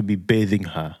plants would be bathing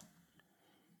her.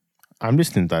 I'm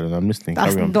listening, darling. I'm listening.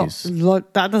 That's Carry on, not please.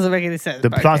 that doesn't make any sense. The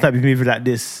but plants okay. that be moving like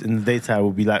this in the daytime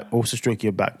will be like also stroking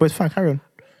your back. But it's fine, carry on.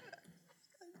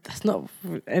 That's not.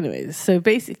 Anyways, so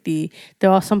basically,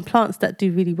 there are some plants that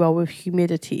do really well with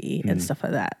humidity and stuff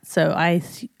like that. So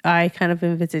I kind of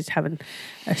envisage having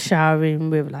a shower room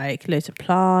with like loads of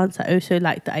plants. I also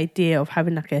like the idea of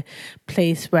having like a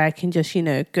place where I can just, you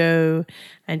know, go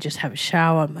and just have a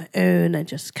shower on my own and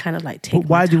just kind of like take. But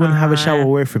why do you want to have a shower time.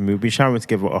 away from me? We've been showering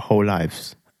together our whole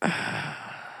lives. Am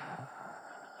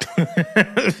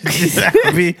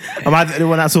I the only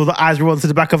one that saw the eyes roll to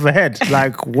the back of her head?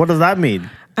 Like, what does that mean?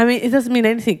 I mean, it doesn't mean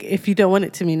anything if you don't want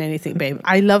it to mean anything, babe.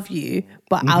 I love you,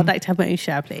 but I would like to have my own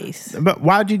shower place. But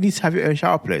why do you need to have your own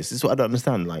shower place? This is what I don't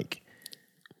understand. Like,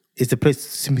 is the place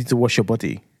simply to wash your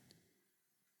body?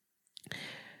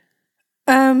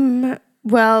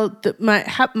 Well,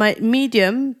 my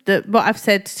medium, what I've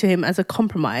said to him as a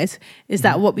compromise is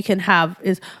that what we can have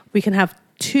is we can have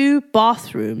 2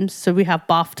 bathrooms. So we have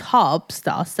bathtubs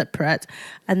that are separate,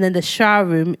 and then the shower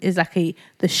room is like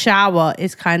the shower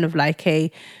is kind of like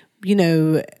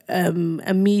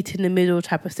a meet in the middle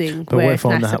type of thing. But what if I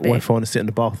want to sit in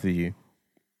the bath with you?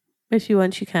 If you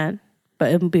want, you can.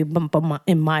 But it'll be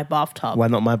in my bathtub. Why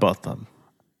not my bathtub?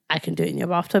 I can do it in your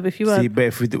bathtub if you want. See, but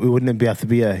if we wouldn't have to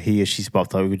be he or she's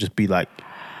bathtub, we would just be like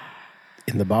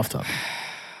in the bathtub.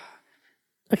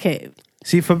 Okay.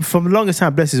 See, from the longest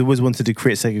time, Bless has always wanted to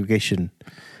create segregation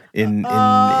in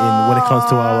when it comes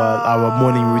to our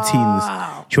morning routines.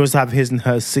 She wants to have his and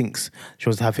hers sinks. She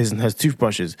wants to have his and hers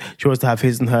toothbrushes. She wants to have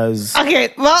his and hers.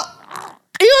 Okay, well,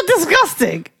 you're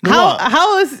disgusting.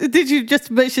 Did you just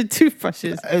mention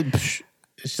toothbrushes?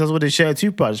 She doesn't want to share a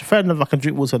toothbrush. Fair enough, I can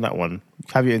drink water on that one.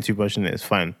 Have your own toothbrush in it. It's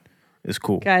fine. It's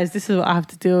cool. Guys, this is what I have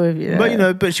to deal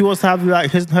with. But she wants to have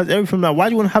like his and hers everything. Like, why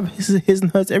do you want to have his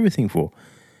and hers everything for?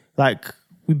 Like,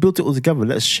 we built it all together.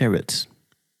 Let's share it.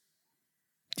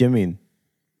 Do you know what I mean?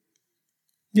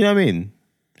 You know what I mean?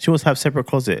 She wants to have separate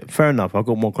closet. Fair enough. I've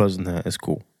got more clothes than her. It's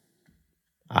cool.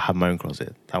 I have my own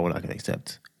closet. That one I can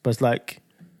accept. But it's like,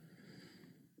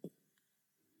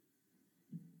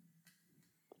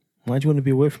 why do you want to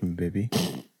be away from me, baby?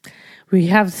 We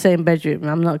have the same bedroom.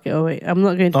 I'm not going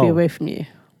to be away from you.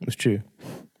 It's true.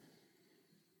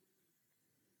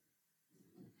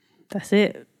 That's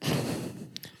it.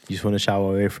 You just want to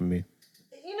shower away from me.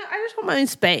 I just want my own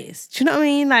space. Do you know what I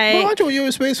mean? Like, well, why do you want your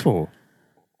own space for?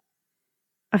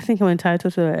 I think I'm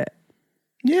entitled to it.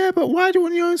 Yeah, but why do you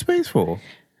want your own space for?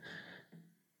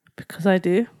 Because I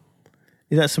do.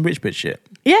 Is that some rich bitch shit?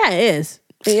 Yeah, it is.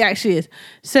 It actually is.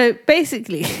 So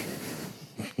basically,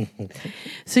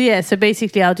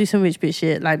 I'll do some rich bitch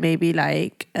shit, like maybe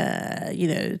like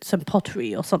some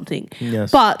pottery or something.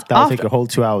 Yes, but that'll take a whole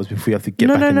 2 hours before you have to get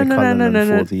back in the Cullinan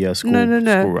for the school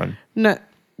run. No,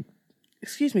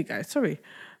 excuse me, guys. Sorry.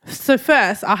 So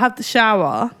first, I'll have the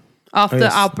shower after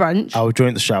our brunch. I'll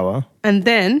join the shower, and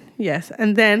then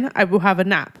I will have a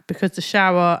nap because the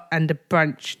shower and the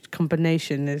brunch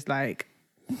combination is like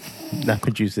nap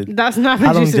inducing. That's nap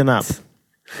How long is inducing. your nap?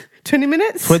 20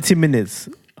 minutes. 20 minutes,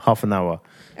 half an hour.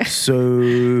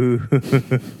 So,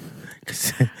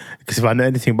 because if I know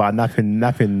anything about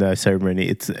napping ceremony,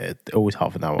 it's always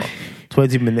half an hour.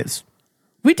 20 minutes.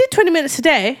 We did 20 minutes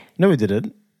today. No, we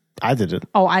didn't. I didn't.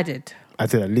 Oh, I did. I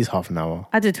did at least half an hour.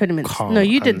 I did 20 minutes. No,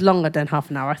 you did longer than half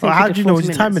an hour. I think. How did you know? Was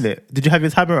you timing it? Did you have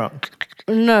your timer up?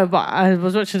 No, but I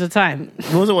was watching the time.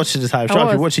 I wasn't watching the time.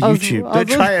 You're watching YouTube. Don't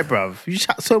try it, bruv. You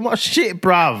chat so much shit,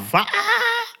 bruv.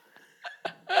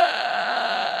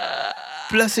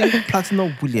 Blessing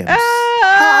Platinum Williams.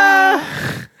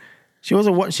 She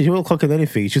wasn't watching. She wasn't clocking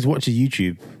anything. She was watching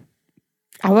YouTube.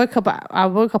 I woke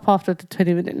up after the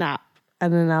 20-minute nap,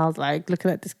 and then I was like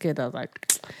looking at this kid. I was like,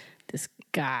 this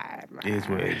guy, man. It is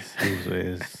what it is. It is what it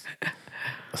is.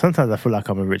 Sometimes I feel like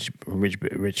I'm a rich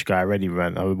guy already,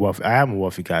 man. I am a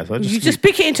wealthy guy. So you just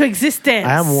speak it into existence.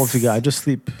 I am a wealthy guy. I just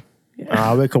sleep.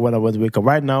 Yeah. I wake up when I want to wake up.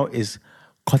 Right now is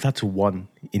 1:45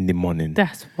 in the morning.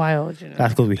 That's wild, you know.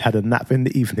 That's because we had a nap in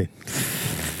the evening.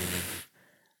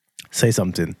 Say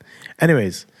something.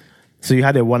 Anyways, so you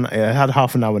had had a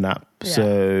half an hour nap. Yeah.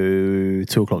 So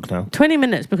 2 o'clock now. 20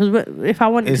 minutes because if I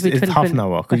want it to be 20 minutes. It's half an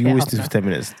hour because you always do for 10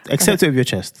 minutes. Accept it with your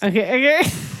chest. Okay.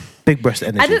 Big breast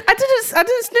energy. I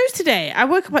didn't snooze today. I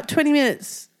woke up at 20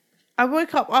 minutes. I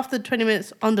woke up after 20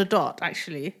 minutes on the dot,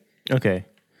 actually. Okay.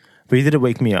 But you didn't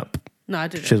wake me up. No, I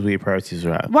didn't. Shows where your priorities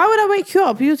are at. Why would I wake you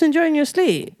up? You was enjoying your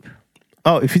sleep.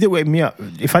 Oh, if you didn't wake me up,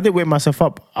 if I didn't wake myself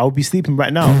up, I would be sleeping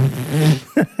right now.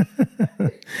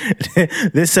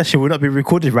 This session will not be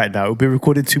recorded right now. It will be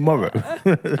recorded tomorrow.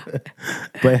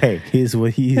 But hey, here's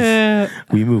what he is.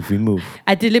 We move.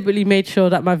 I deliberately made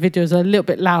sure that my videos are a little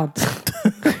bit loud.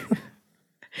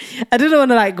 I didn't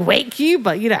want to wake you,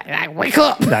 but wake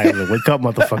up. Wake up,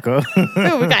 motherfucker.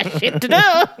 We got shit to do.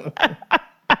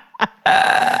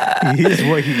 He is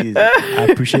what he is. I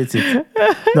appreciate it.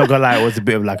 Not gonna lie, it was a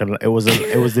bit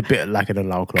like an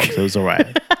alarm clock, so it was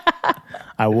alright.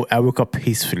 I woke up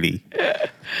peacefully.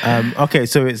 Okay,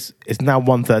 so it's now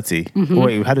 1:30. Mm-hmm.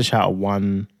 Wait, we had a shower at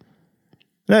 1.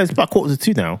 No, it's about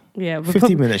 1:45 now. Yeah,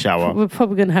 15-minute shower. We're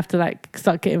probably gonna have to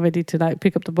start getting ready to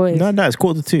pick up the boys. No, it's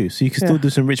 1:45, so you can still do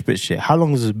some rich bitch shit. How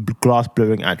long does glass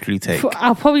blowing actually take?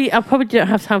 I probably don't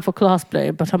have time for glass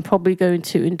blowing, but I'm probably going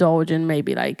to indulge in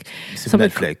maybe some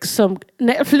Netflix, some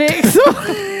Netflix,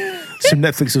 some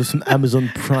Netflix or some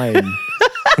Amazon Prime.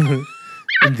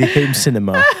 In the home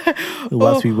cinema,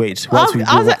 whilst we warm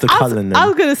up the Cullinan. I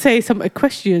was gonna say some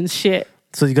equestrian shit.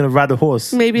 So you're gonna ride a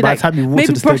horse? Maybe by the time you walk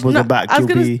to the stables and back, you'll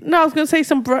be. No, I was gonna say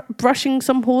some brushing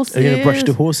some horses. You're gonna brush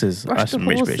the horses. That's some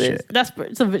rich bitch shit. That's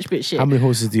some rich bitch shit. How many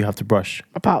horses do you have to brush?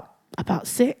 About About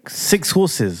 6. 6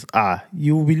 horses.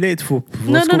 You will be late for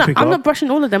No. school pickup. I'm not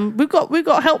brushing all of them. We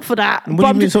got help for that. What do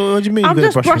you mean? So what do you mean? I'm you're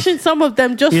just gonna brushing some of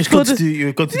them just You just for got to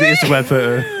you got to do the Instagram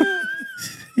photo.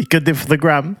 You could do it for the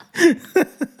gram.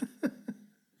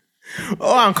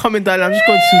 Oh, I'm coming down. I'm just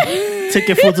going to take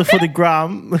a photo for the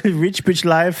gram. Rich bitch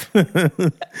life.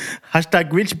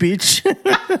 Hashtag rich bitch.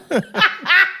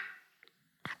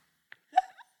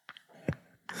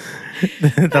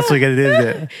 That's what you're gonna do, isn't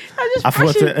it? I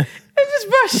forgot to.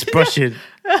 I just brush it.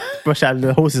 Brush it, and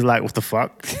the horse is like, "What the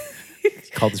fuck?"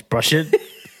 Call this brushing,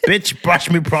 bitch. Brush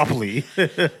me properly.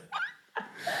 Don't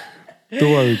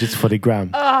worry, just for the gram.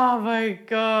 Oh my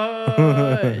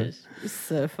gosh, it's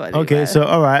so funny. Okay, man. so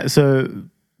all right, so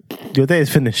your day is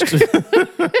finished.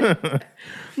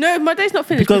 No, my day's not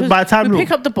finished Because by the time- we pick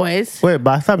up the boys. Wait,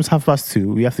 by the time it's 2:30,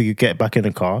 we have to get back in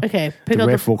the car. Okay, pick The up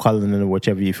red the for Cullen and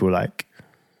whichever you feel like.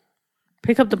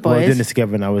 pick up the We're boys. doing this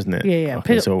together now, isn't it? Yeah.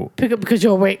 Okay, Pick up because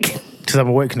you're awake. because I'm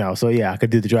awake now, so yeah, I can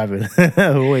do the driving.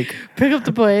 I'm awake. Pick up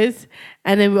the boys,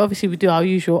 and then we do our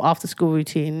usual after school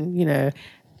routine. You know,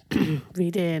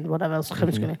 reading, whatever else.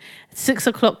 Mm-hmm. 6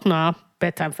 o'clock now,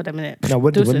 bedtime for them, innit? Now,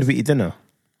 when do we eat dinner?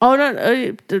 Oh no!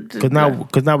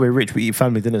 Because now we're rich, we eat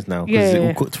family dinners now. Because it's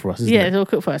all cooked for us, isn't Yeah, it? it's all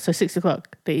cooked for us. So 6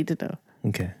 o'clock they eat dinner.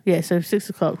 Okay. Yeah, so 6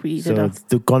 o'clock we eat So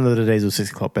dinner. gone are the days of 6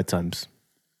 o'clock bedtimes.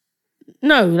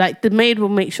 No, like the maid will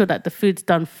make sure that the food's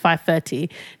done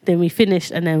 5:30. Then we finish,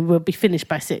 and then we'll be finished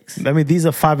by 6. I mean, these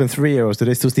are 5 and 3-year-olds. Do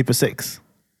they still sleep at 6?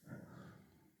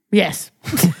 Yes,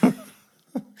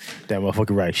 Damn, I'm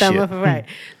fucking right. damn Shit. rough, right.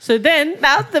 So then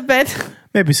that's the bed.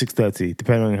 Maybe 6:30,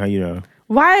 depending on how you know.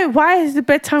 Why is the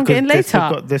bedtime getting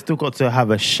later? They still got to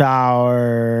have a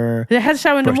shower. They had a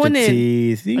shower in the brush their morning.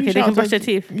 teeth. You Okay, they shower can brush their like-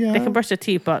 teeth. Yeah. They can brush their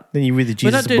teeth, but Then you read the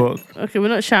we're not Jesus doing. book. Okay, we're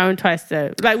not showering twice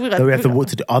though. Like Then we have to walk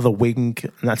to the other wing,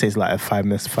 and that takes like a 5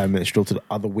 minute stroll to the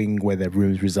other wing where their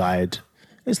rooms reside.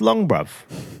 It's long, bruv.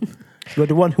 You're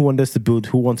the one who wanted us to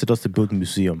build a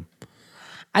museum.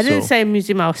 I didn't So- say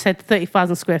museum. I said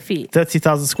 30,000 square feet.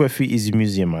 30,000 square feet is a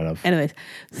museum, my love. Anyways,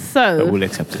 I so will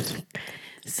accept it.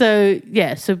 so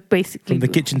basically, From the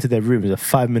kitchen to their room is a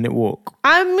 5 minute walk.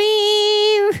 I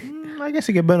mean, I guess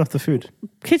you can burn off the food.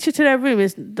 kitchen to their room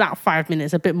is that 5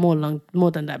 minutes, a bit more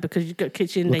than that, because you got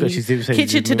kitchen. Look Then at she's even saying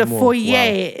kitchen it's to the more.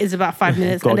 foyer is about 5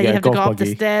 minutes, Gotta and then you get have a to go golf up the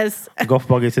buggy. stairs. Golf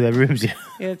buggy to their rooms, yeah.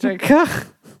 Yeah, drink.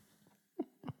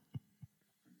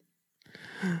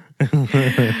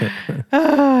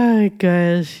 Oh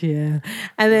gosh, yeah.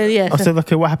 And then I said,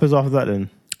 okay, what happens after that then?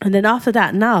 and then after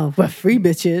that, now we're free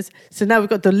bitches. So now we've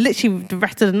got literally the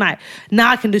rest of the night.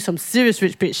 Now I can do some serious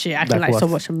rich bitch shit. I can Like what?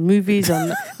 watch some movies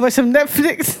on watch some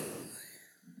Netflix.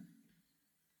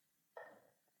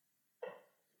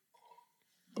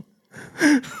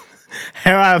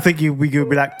 Here I think we could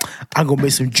be like, I'm gonna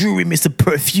make some jewelry, make some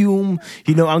perfume.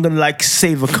 You know, I'm gonna like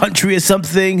save a country or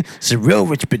something. It's a real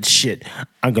rich bitch shit.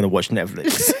 I'm gonna watch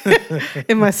Netflix.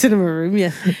 In my cinema room,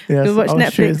 yeah. Yes. We'll watch Oh,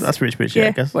 Netflix. sure, that's rich bitch, yeah,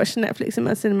 I guess. Watch Netflix in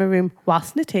my cinema room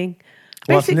whilst knitting.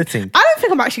 Whilst Basically, knitting? I don't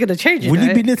think I'm actually going to change it. Will you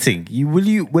though. be knitting?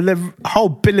 Will a whole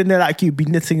billionaire like you be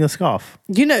knitting a scarf?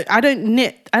 You know, I don't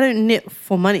knit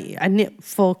for money. I knit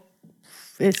for.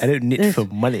 I don't knit for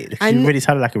money. I You kn- really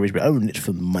sounded like a rich bitch. I don't knit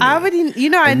for money. I already, you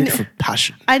know, I knit for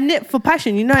passion. I knit for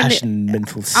passion. You know, Passion,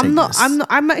 mental I'm not. sameness.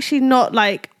 I'm actually not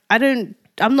like.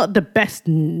 I'm not the best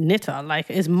knitter. Like,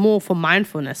 it's more for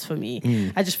mindfulness for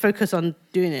me. I just focus on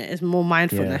doing it. It's more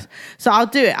mindfulness. Yeah. So I'll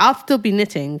do it. I'll still be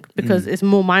knitting because it's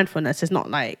more mindfulness. It's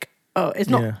not like, it's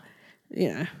not. Yeah.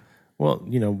 You know, Well,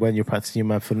 you know, when you're practicing your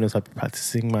mindfulness, I'll be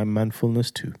practicing my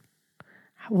mindfulness too.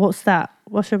 what's that?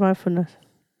 What's your mindfulness?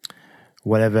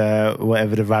 Whatever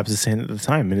the vibes are saying at the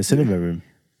time in the cinema room,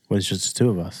 when it's just the two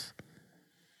of us.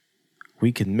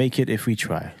 We can make it if we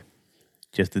try.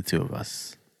 Just the two of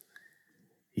us.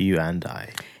 You and I.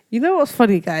 You know what's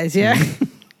funny, guys? Yeah.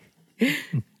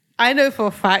 I know for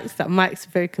a fact that Mike's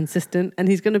very consistent and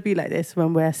he's going to be like this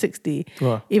when we're 60,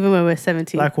 What? even when we're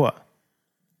 70. Like what?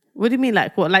 What do you mean,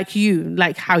 like what? Like you,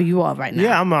 like how you are right now?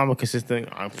 Yeah, I'm a consistent.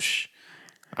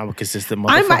 I'm a consistent motherfucker.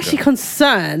 I'm actually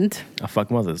concerned I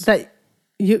fuck mothers. that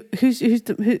you.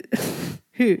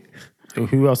 Who?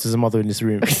 Who else is a mother in this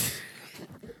room?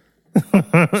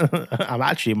 I'm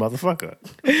actually a motherfucker.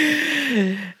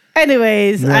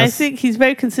 Anyways, I Yes. think he's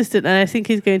very consistent, and I think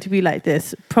he's going to be like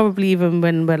this probably even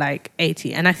when we're like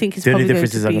 80. And I think he's The only probably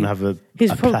difference is I'm going going to to have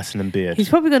he's a prob- platinum beard. He's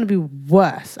probably going to be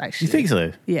worse. Actually, You think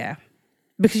so? Yeah,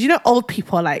 because you know old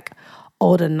people are like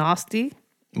old and nasty.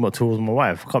 What, towards my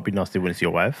wife? Can't be nasty when it's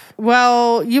your wife.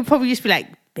 Well, you probably just be like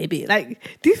baby. Like,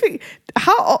 do you think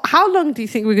how long do you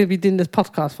think we're going to be doing this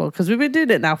podcast for? Because we've been doing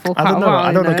it now for quite a while.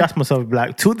 I don't know. Gas myself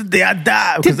like till the day I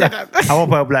die. Because I won't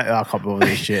be like, I can't believe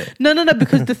this shit. No.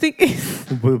 Because the thing is,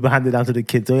 we'll hand it down to the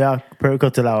kids. Oh yeah,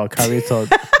 Pericotil, carry it on.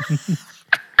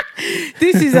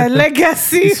 This is a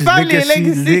legacy,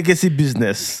 legacy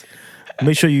business.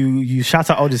 Make sure you shout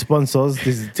out all the sponsors.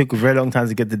 This took a very long time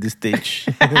to get to this stage.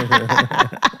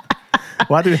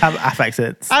 Why do we have Af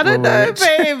accents? I don't know,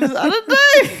 babes. I don't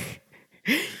know.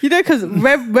 You know, because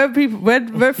when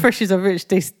freshies are rich,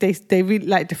 they really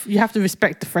like. You have to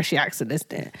respect the freshie accent,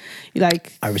 isn't it? You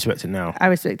like. I respect it now. I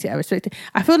respect it.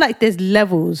 I feel like there's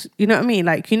levels. You know what I mean?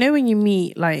 Like, you know, when you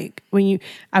meet, like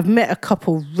I've met a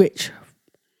couple rich,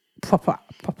 proper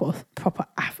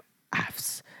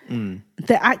Afs.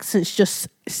 Their accents just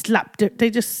slap.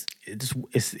 They just. It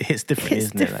hits differently,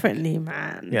 isn't it? Differently,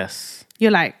 man. Yes.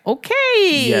 You're like, okay,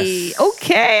 yes.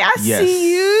 Okay, I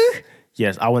see you.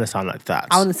 Yes, I want to sound like that.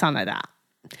 I want to sound like that.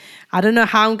 I don't know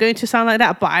how I'm going to sound like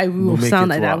that, but I will sound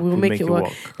like that. We'll make it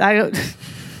work.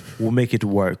 We'll make it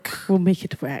work. We'll make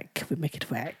it work. We'll make it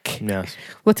work. Yes.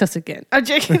 What else again? I'm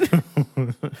joking.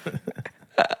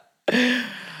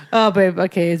 Oh, babe.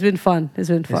 Okay, it's been fun. It's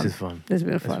been fun.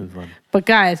 But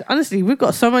guys, honestly, we've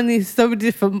got so many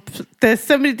different. There's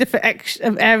so many different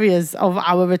areas of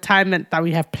our retirement that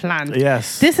we have planned.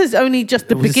 Yes. This is only just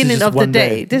the beginning of the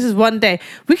day. This is one day.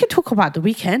 We can talk about the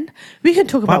weekend. We can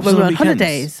talk about when we're on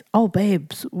holidays. Oh,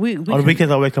 babes. On the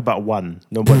weekends, I wake up at 1.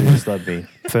 Nobody disturb me.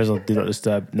 First of all, do not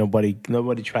disturb. Nobody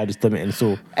try to disturb me and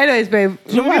so. Anyways, babe.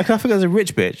 You know why? Because I think as a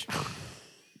rich bitch.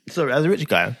 Sorry, as a rich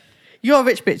guy. You're a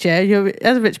rich bitch, yeah?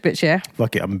 As a rich bitch, yeah?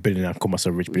 Fuck it, I'm a billionaire. I call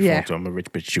myself a rich bitch. Yeah. I'm a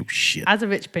rich bitch. Shoot, shit. As a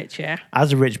rich bitch, yeah?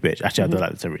 As a rich bitch. Actually, I don't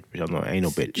like to say rich bitch. I ain't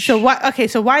no bitch. So why? Okay,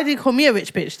 so why do you call me a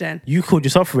rich bitch then? You called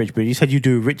yourself a rich bitch. You said you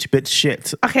do rich bitch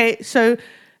shit. Okay, so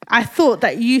I thought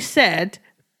that you said,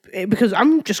 because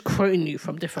I'm just quoting you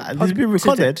from different. This has been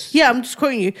recorded. Yeah, I'm just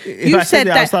quoting you. You said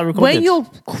that when you're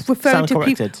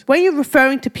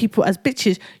referring to people as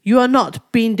bitches, you are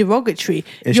not being derogatory.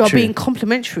 You are being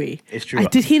complimentary. It's true.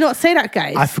 Did he not say that,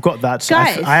 guys? I forgot that.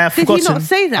 Guys, I have forgotten. Did he not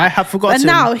say that? I have forgotten. And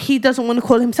now he doesn't want to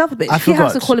call himself a bitch. He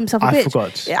has to call himself a bitch. I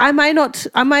forgot. Am I not?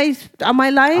 Am I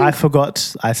lying? I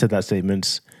forgot. I said that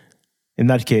statement. In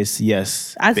that case,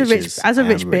 yes. As a rich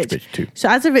bitch too. So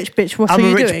as a rich bitch, what are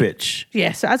you doing? I'm a rich bitch.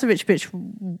 Yeah. So as a rich bitch,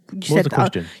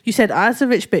 you said as a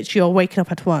rich bitch, you're waking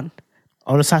up at 1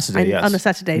 on a Saturday. Yes. On a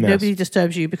Saturday, yes. Nobody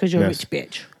disturbs you because you're a rich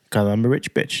bitch. Because I'm a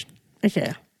rich bitch.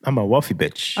 Okay. I'm a wealthy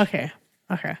bitch. Okay.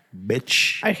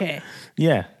 Bitch. Okay.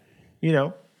 Yeah. You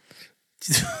know,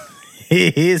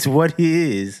 he is what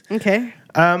he is. Okay.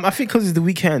 I think because it's the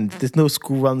weekend, there's no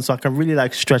school run, so I can really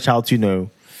like stretch out. You know.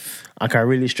 I can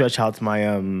really stretch out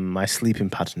my my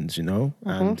sleeping patterns, you know,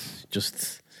 and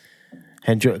just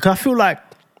enjoy. Because I feel like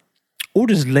all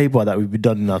this labor that we've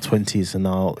done in our 20s and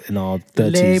in our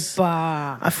 30s,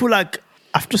 labor. I feel like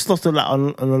I've just lost a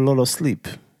lot of sleep.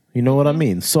 You know what I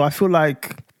mean? So I feel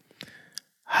like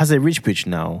as a rich bitch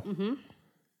now,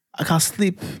 I can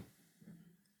sleep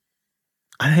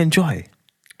and enjoy.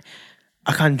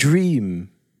 I can dream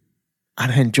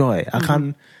and enjoy.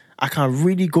 I can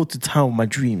really go to town with my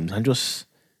dreams and just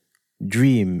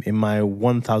dream in my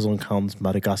 1,000 pounds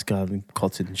Madagascar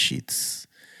cotton sheets.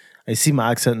 I see my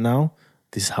accent now.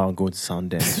 This is how I'm going to sound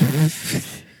then.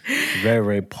 Very,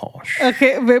 very posh.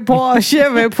 Okay, very posh. Yeah,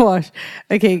 very posh.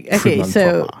 Okay.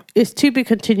 So proper. It's to be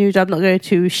continued. I'm not going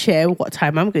to share what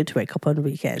time I'm going to wake up on the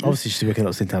weekend. Obviously, she's waking up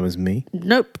at the same time as me.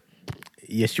 Nope.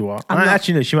 Yes, you are.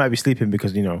 Actually, no, she might be sleeping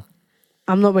because, you know.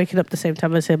 I'm not waking up the same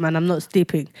time as him and I'm not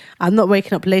sleeping. I'm not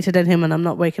waking up later than him and I'm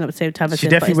not waking up the same time as him. She's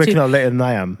definitely waking up later than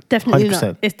I am. Definitely 100%.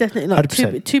 not. It's definitely not.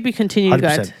 100%. To be continued,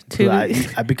 guys.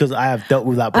 Because I have dealt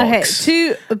with that box.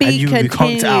 Okay, to be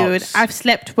continued. I've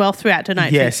slept well throughout the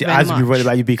night. Yes, as we read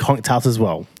about, you'd be conked out as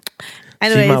well.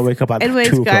 Anyways, so you might wake up at 2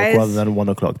 o'clock rather than 1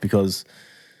 o'clock because,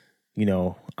 you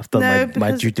know, I've done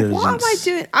my due diligence. What am I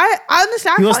doing? I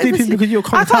honestly, you're sleeping because you're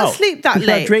conked out. I can't sleep that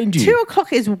late. 2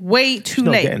 o'clock is way too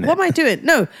late. What am I doing?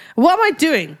 No, what am I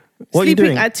doing? What are you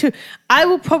doing? At 2. I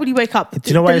will probably wake up. Do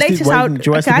you know why you sleep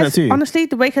at 2? Honestly,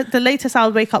 the latest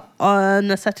I'll wake up on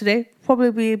a Saturday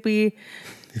probably be.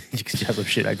 You could have some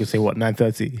shit. I could say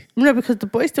 9:30. No, because the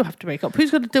boys still have to wake up.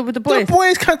 Who's going to deal with the boys? The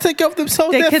boys can't take care of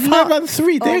themselves. They're 5 and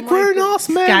 3. They're grown ass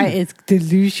men. This guy is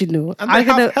delusional. And I'm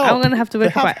going to have to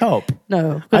wake up. Have help.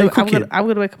 No, I'm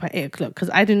going to wake up at 8 o'clock because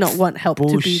I do not want help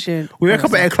to be doing. We wake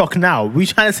up at 8 o'clock now. We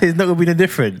trying to say it's not going to be no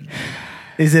different.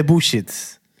 Is there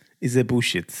bullshit?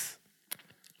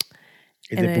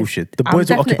 They're bullshit. The boys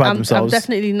will occupy themselves. I'm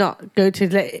definitely not going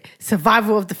to let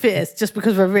survival of the fittest just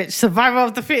because we're rich. Survival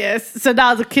of the fittest. So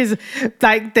now the kids,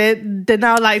 like, they're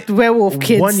now like the werewolf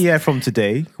kids. 1 year from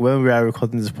today, when we are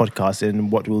recording this podcast in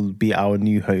what will be our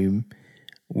new home,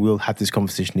 we'll have this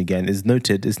conversation again. It's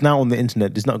noted. It's now on the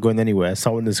internet. It's not going anywhere.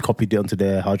 Someone has copied it onto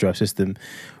their hard drive system.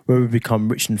 When we become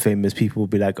rich and famous, people will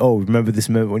be like, oh, remember this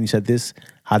moment when you said this?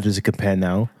 How does it compare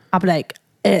now? I'll be like,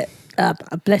 a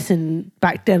Blessing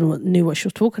back then knew what she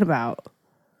was talking about.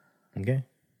 Okay.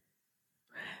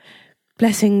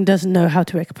 Blessing doesn't know how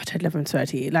to wake up at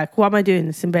 11:30. Like, what am I doing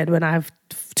this in bed when I have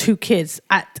 2 kids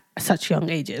at such young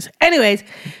ages? Anyways,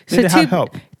 so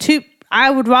help. I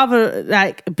would rather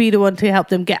like be the one to help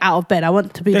them get out of bed. I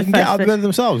want to be they the can first get out of bed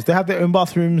themselves. They have their own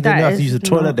bathrooms. They don't have to use the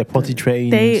toilet. They're potty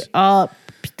trained. They are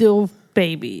still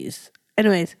babies.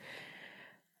 Anyways,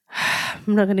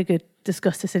 I'm not going to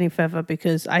discuss this any further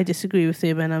because I disagree with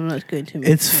him and I'm not going to.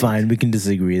 It's fine. We can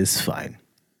disagree. It's fine.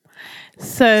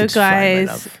 So, it's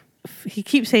guys, he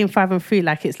keeps saying 5 and 3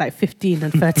 like it's like 15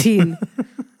 and 13.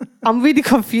 I'm really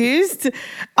confused.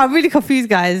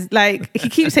 Guys. Like, he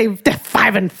keeps saying they're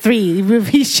 5 and 3 with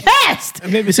his chest.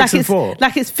 Maybe 6 and 4.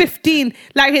 Like it's 15.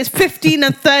 Like it's 15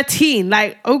 and 13.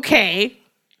 Like, okay.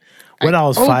 When I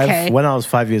was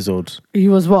 5 years old.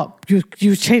 You was what? You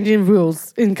was changing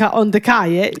rules on the car,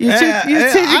 yeah? You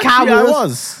changing car rules? I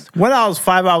was. When I was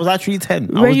 5, I was actually 10.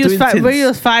 When you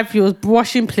was 5, you was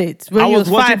washing plates. I was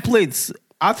washing plates.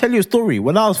 I'll tell you a story.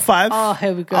 When I was 5,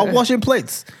 here we go. I was washing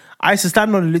plates. I used to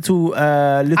stand on a little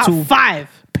at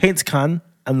 5 paint can,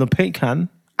 and the paint can.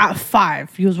 At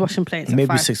 5, you was washing plates.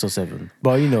 Maybe 6 or 7,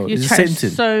 but you it's the same thing.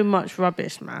 So much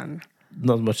rubbish, man.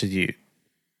 Not as much as you.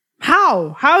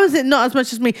 How? How is it not as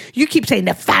much as me? You keep saying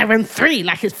they're 5 and 3,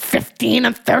 like it's 15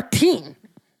 and 13.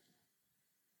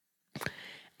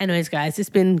 Anyways, guys, it's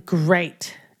been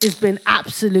great. It's been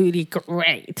absolutely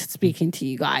great speaking to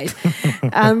you guys.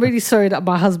 I'm really sorry that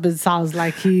my husband sounds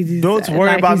like he's... Don't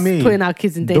worry about me. Putting our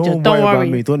kids in danger. Don't worry about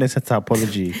me. Don't accept an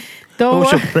apology. Don't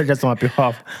apologize on my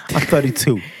behalf. I'm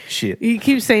 32. Shit. You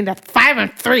keep saying that 5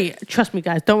 and 3. Trust me,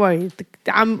 guys. Don't worry.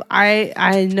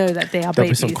 I know that they are There'll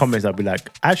babies. be some comments I'll be like,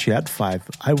 actually at 5,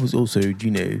 I was also,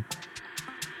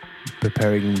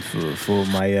 preparing for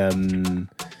my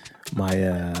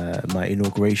my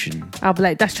inauguration. I'll be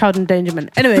like, that's child endangerment.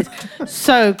 Anyways,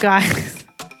 so guys,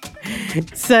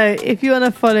 so if you want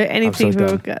to follow anything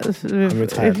I'm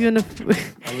retired.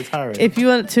 If you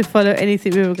want to follow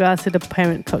anything with regards to the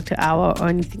Parent Cocktail Hour or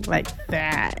anything like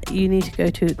that, you need to go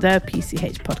to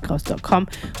thepchpodcast.com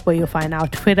where you'll find our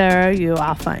Twitter, you'll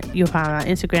find our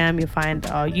Instagram, you'll find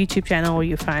our YouTube channel,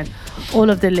 you'll find all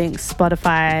of the links,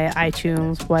 Spotify,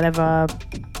 iTunes, whatever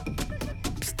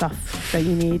stuff that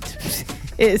you need.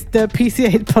 It's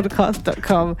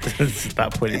thepchpodcast.com. At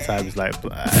that point in time, it's like,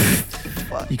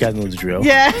 you guys know the drill.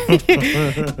 Yeah.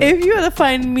 If you want to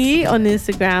find me on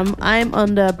Instagram, I'm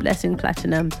under Blessing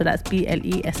Platinum. So that's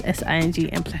BLESSING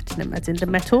and Platinum as in the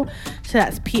metal. So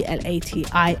that's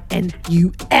PLATINUM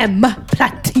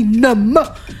Platinum.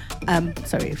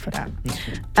 Sorry for that.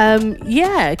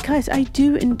 Yeah, guys, I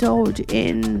do indulge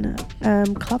in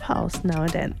Clubhouse now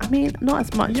and then. I mean, not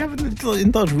as much. You haven't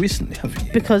indulged recently, have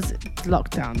you? Because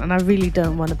lockdown, and I really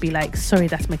don't want to be like, sorry,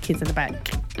 that's my kids in the back.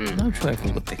 I'm sure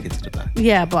everyone's got their kids in the back.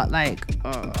 Yeah, but like,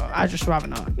 I'd just rather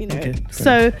not, Okay,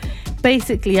 so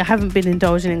basically, I haven't been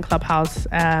indulging in Clubhouse,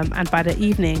 and by the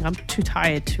evening, I'm too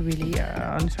tired to really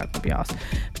understand the asked.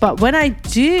 But when I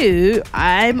do,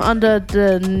 I'm under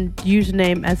the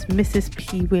username as Mrs.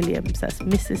 P. Williams. That's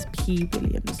Mrs. P.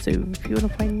 Williams. So if you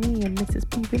want to find me and Mrs.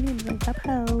 P. Williams on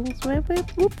Clubhouse,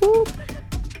 whoop, whoop.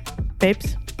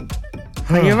 Babes.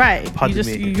 You're right. Pardon you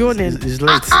just me. yawning. It's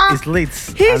late. It's late.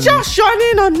 He's just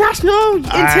yawning on national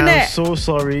internet. I'm so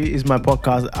sorry. It's my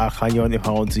podcast. I can yawn if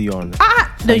I want to yawn.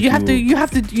 No, you have to. You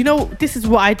have to. You know, this is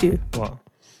what I do. What?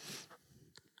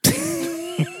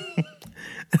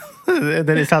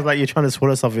 Then it sounds like you're trying to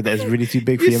swallow something that is really too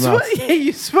big for your mouth. Yeah,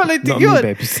 you swallowed the Not yawn. me,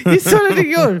 babes. You swallowed the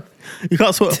yawn. You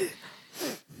can't swallow.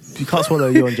 You can't swallow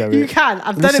a yawn, Jerry. You can.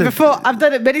 I've done it before. I've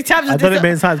done it many times. I've done it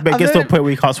many times, but it gets to a point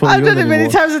where you can't swallow a yawn I've done it many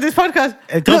anymore. times on this podcast.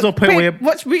 It comes to a point where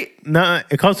watch me. No,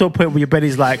 it comes to a point where your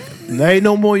belly's like, there ain't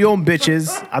no more yawn,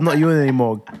 bitches. I'm not yawning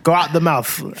anymore. Go out the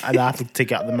mouth. And I have to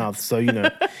take it out the mouth. So,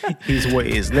 here's what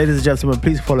it is. Ladies and gentlemen,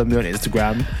 please follow me on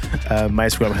Instagram. My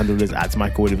Instagram handle is at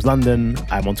Michael Williams London.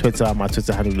 I'm on Twitter. My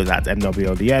Twitter handle is at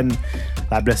MWLDN.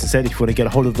 Like Blessing said, if you want to get a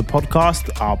hold of the podcast,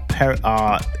 our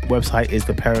website is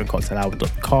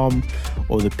theparentcocktailhour.com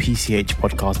or the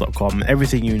PCHpodcast.com.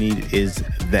 Everything you need is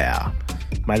there.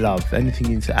 My love, anything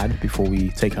you need to add before we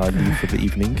take our leave for the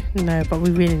evening? No, but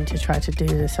we really need to try to do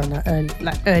this on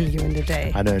earlier in the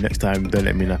day. I know, next time, don't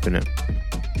let me nap in it.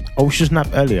 Oh, we should just nap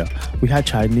earlier. We had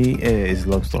Chinese. It's a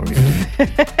long story.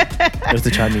 It was the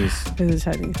Chinese.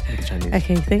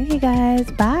 Okay, thank you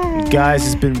guys. Bye. Guys,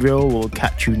 it's been real. We'll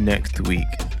catch you next week.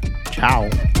 Ciao.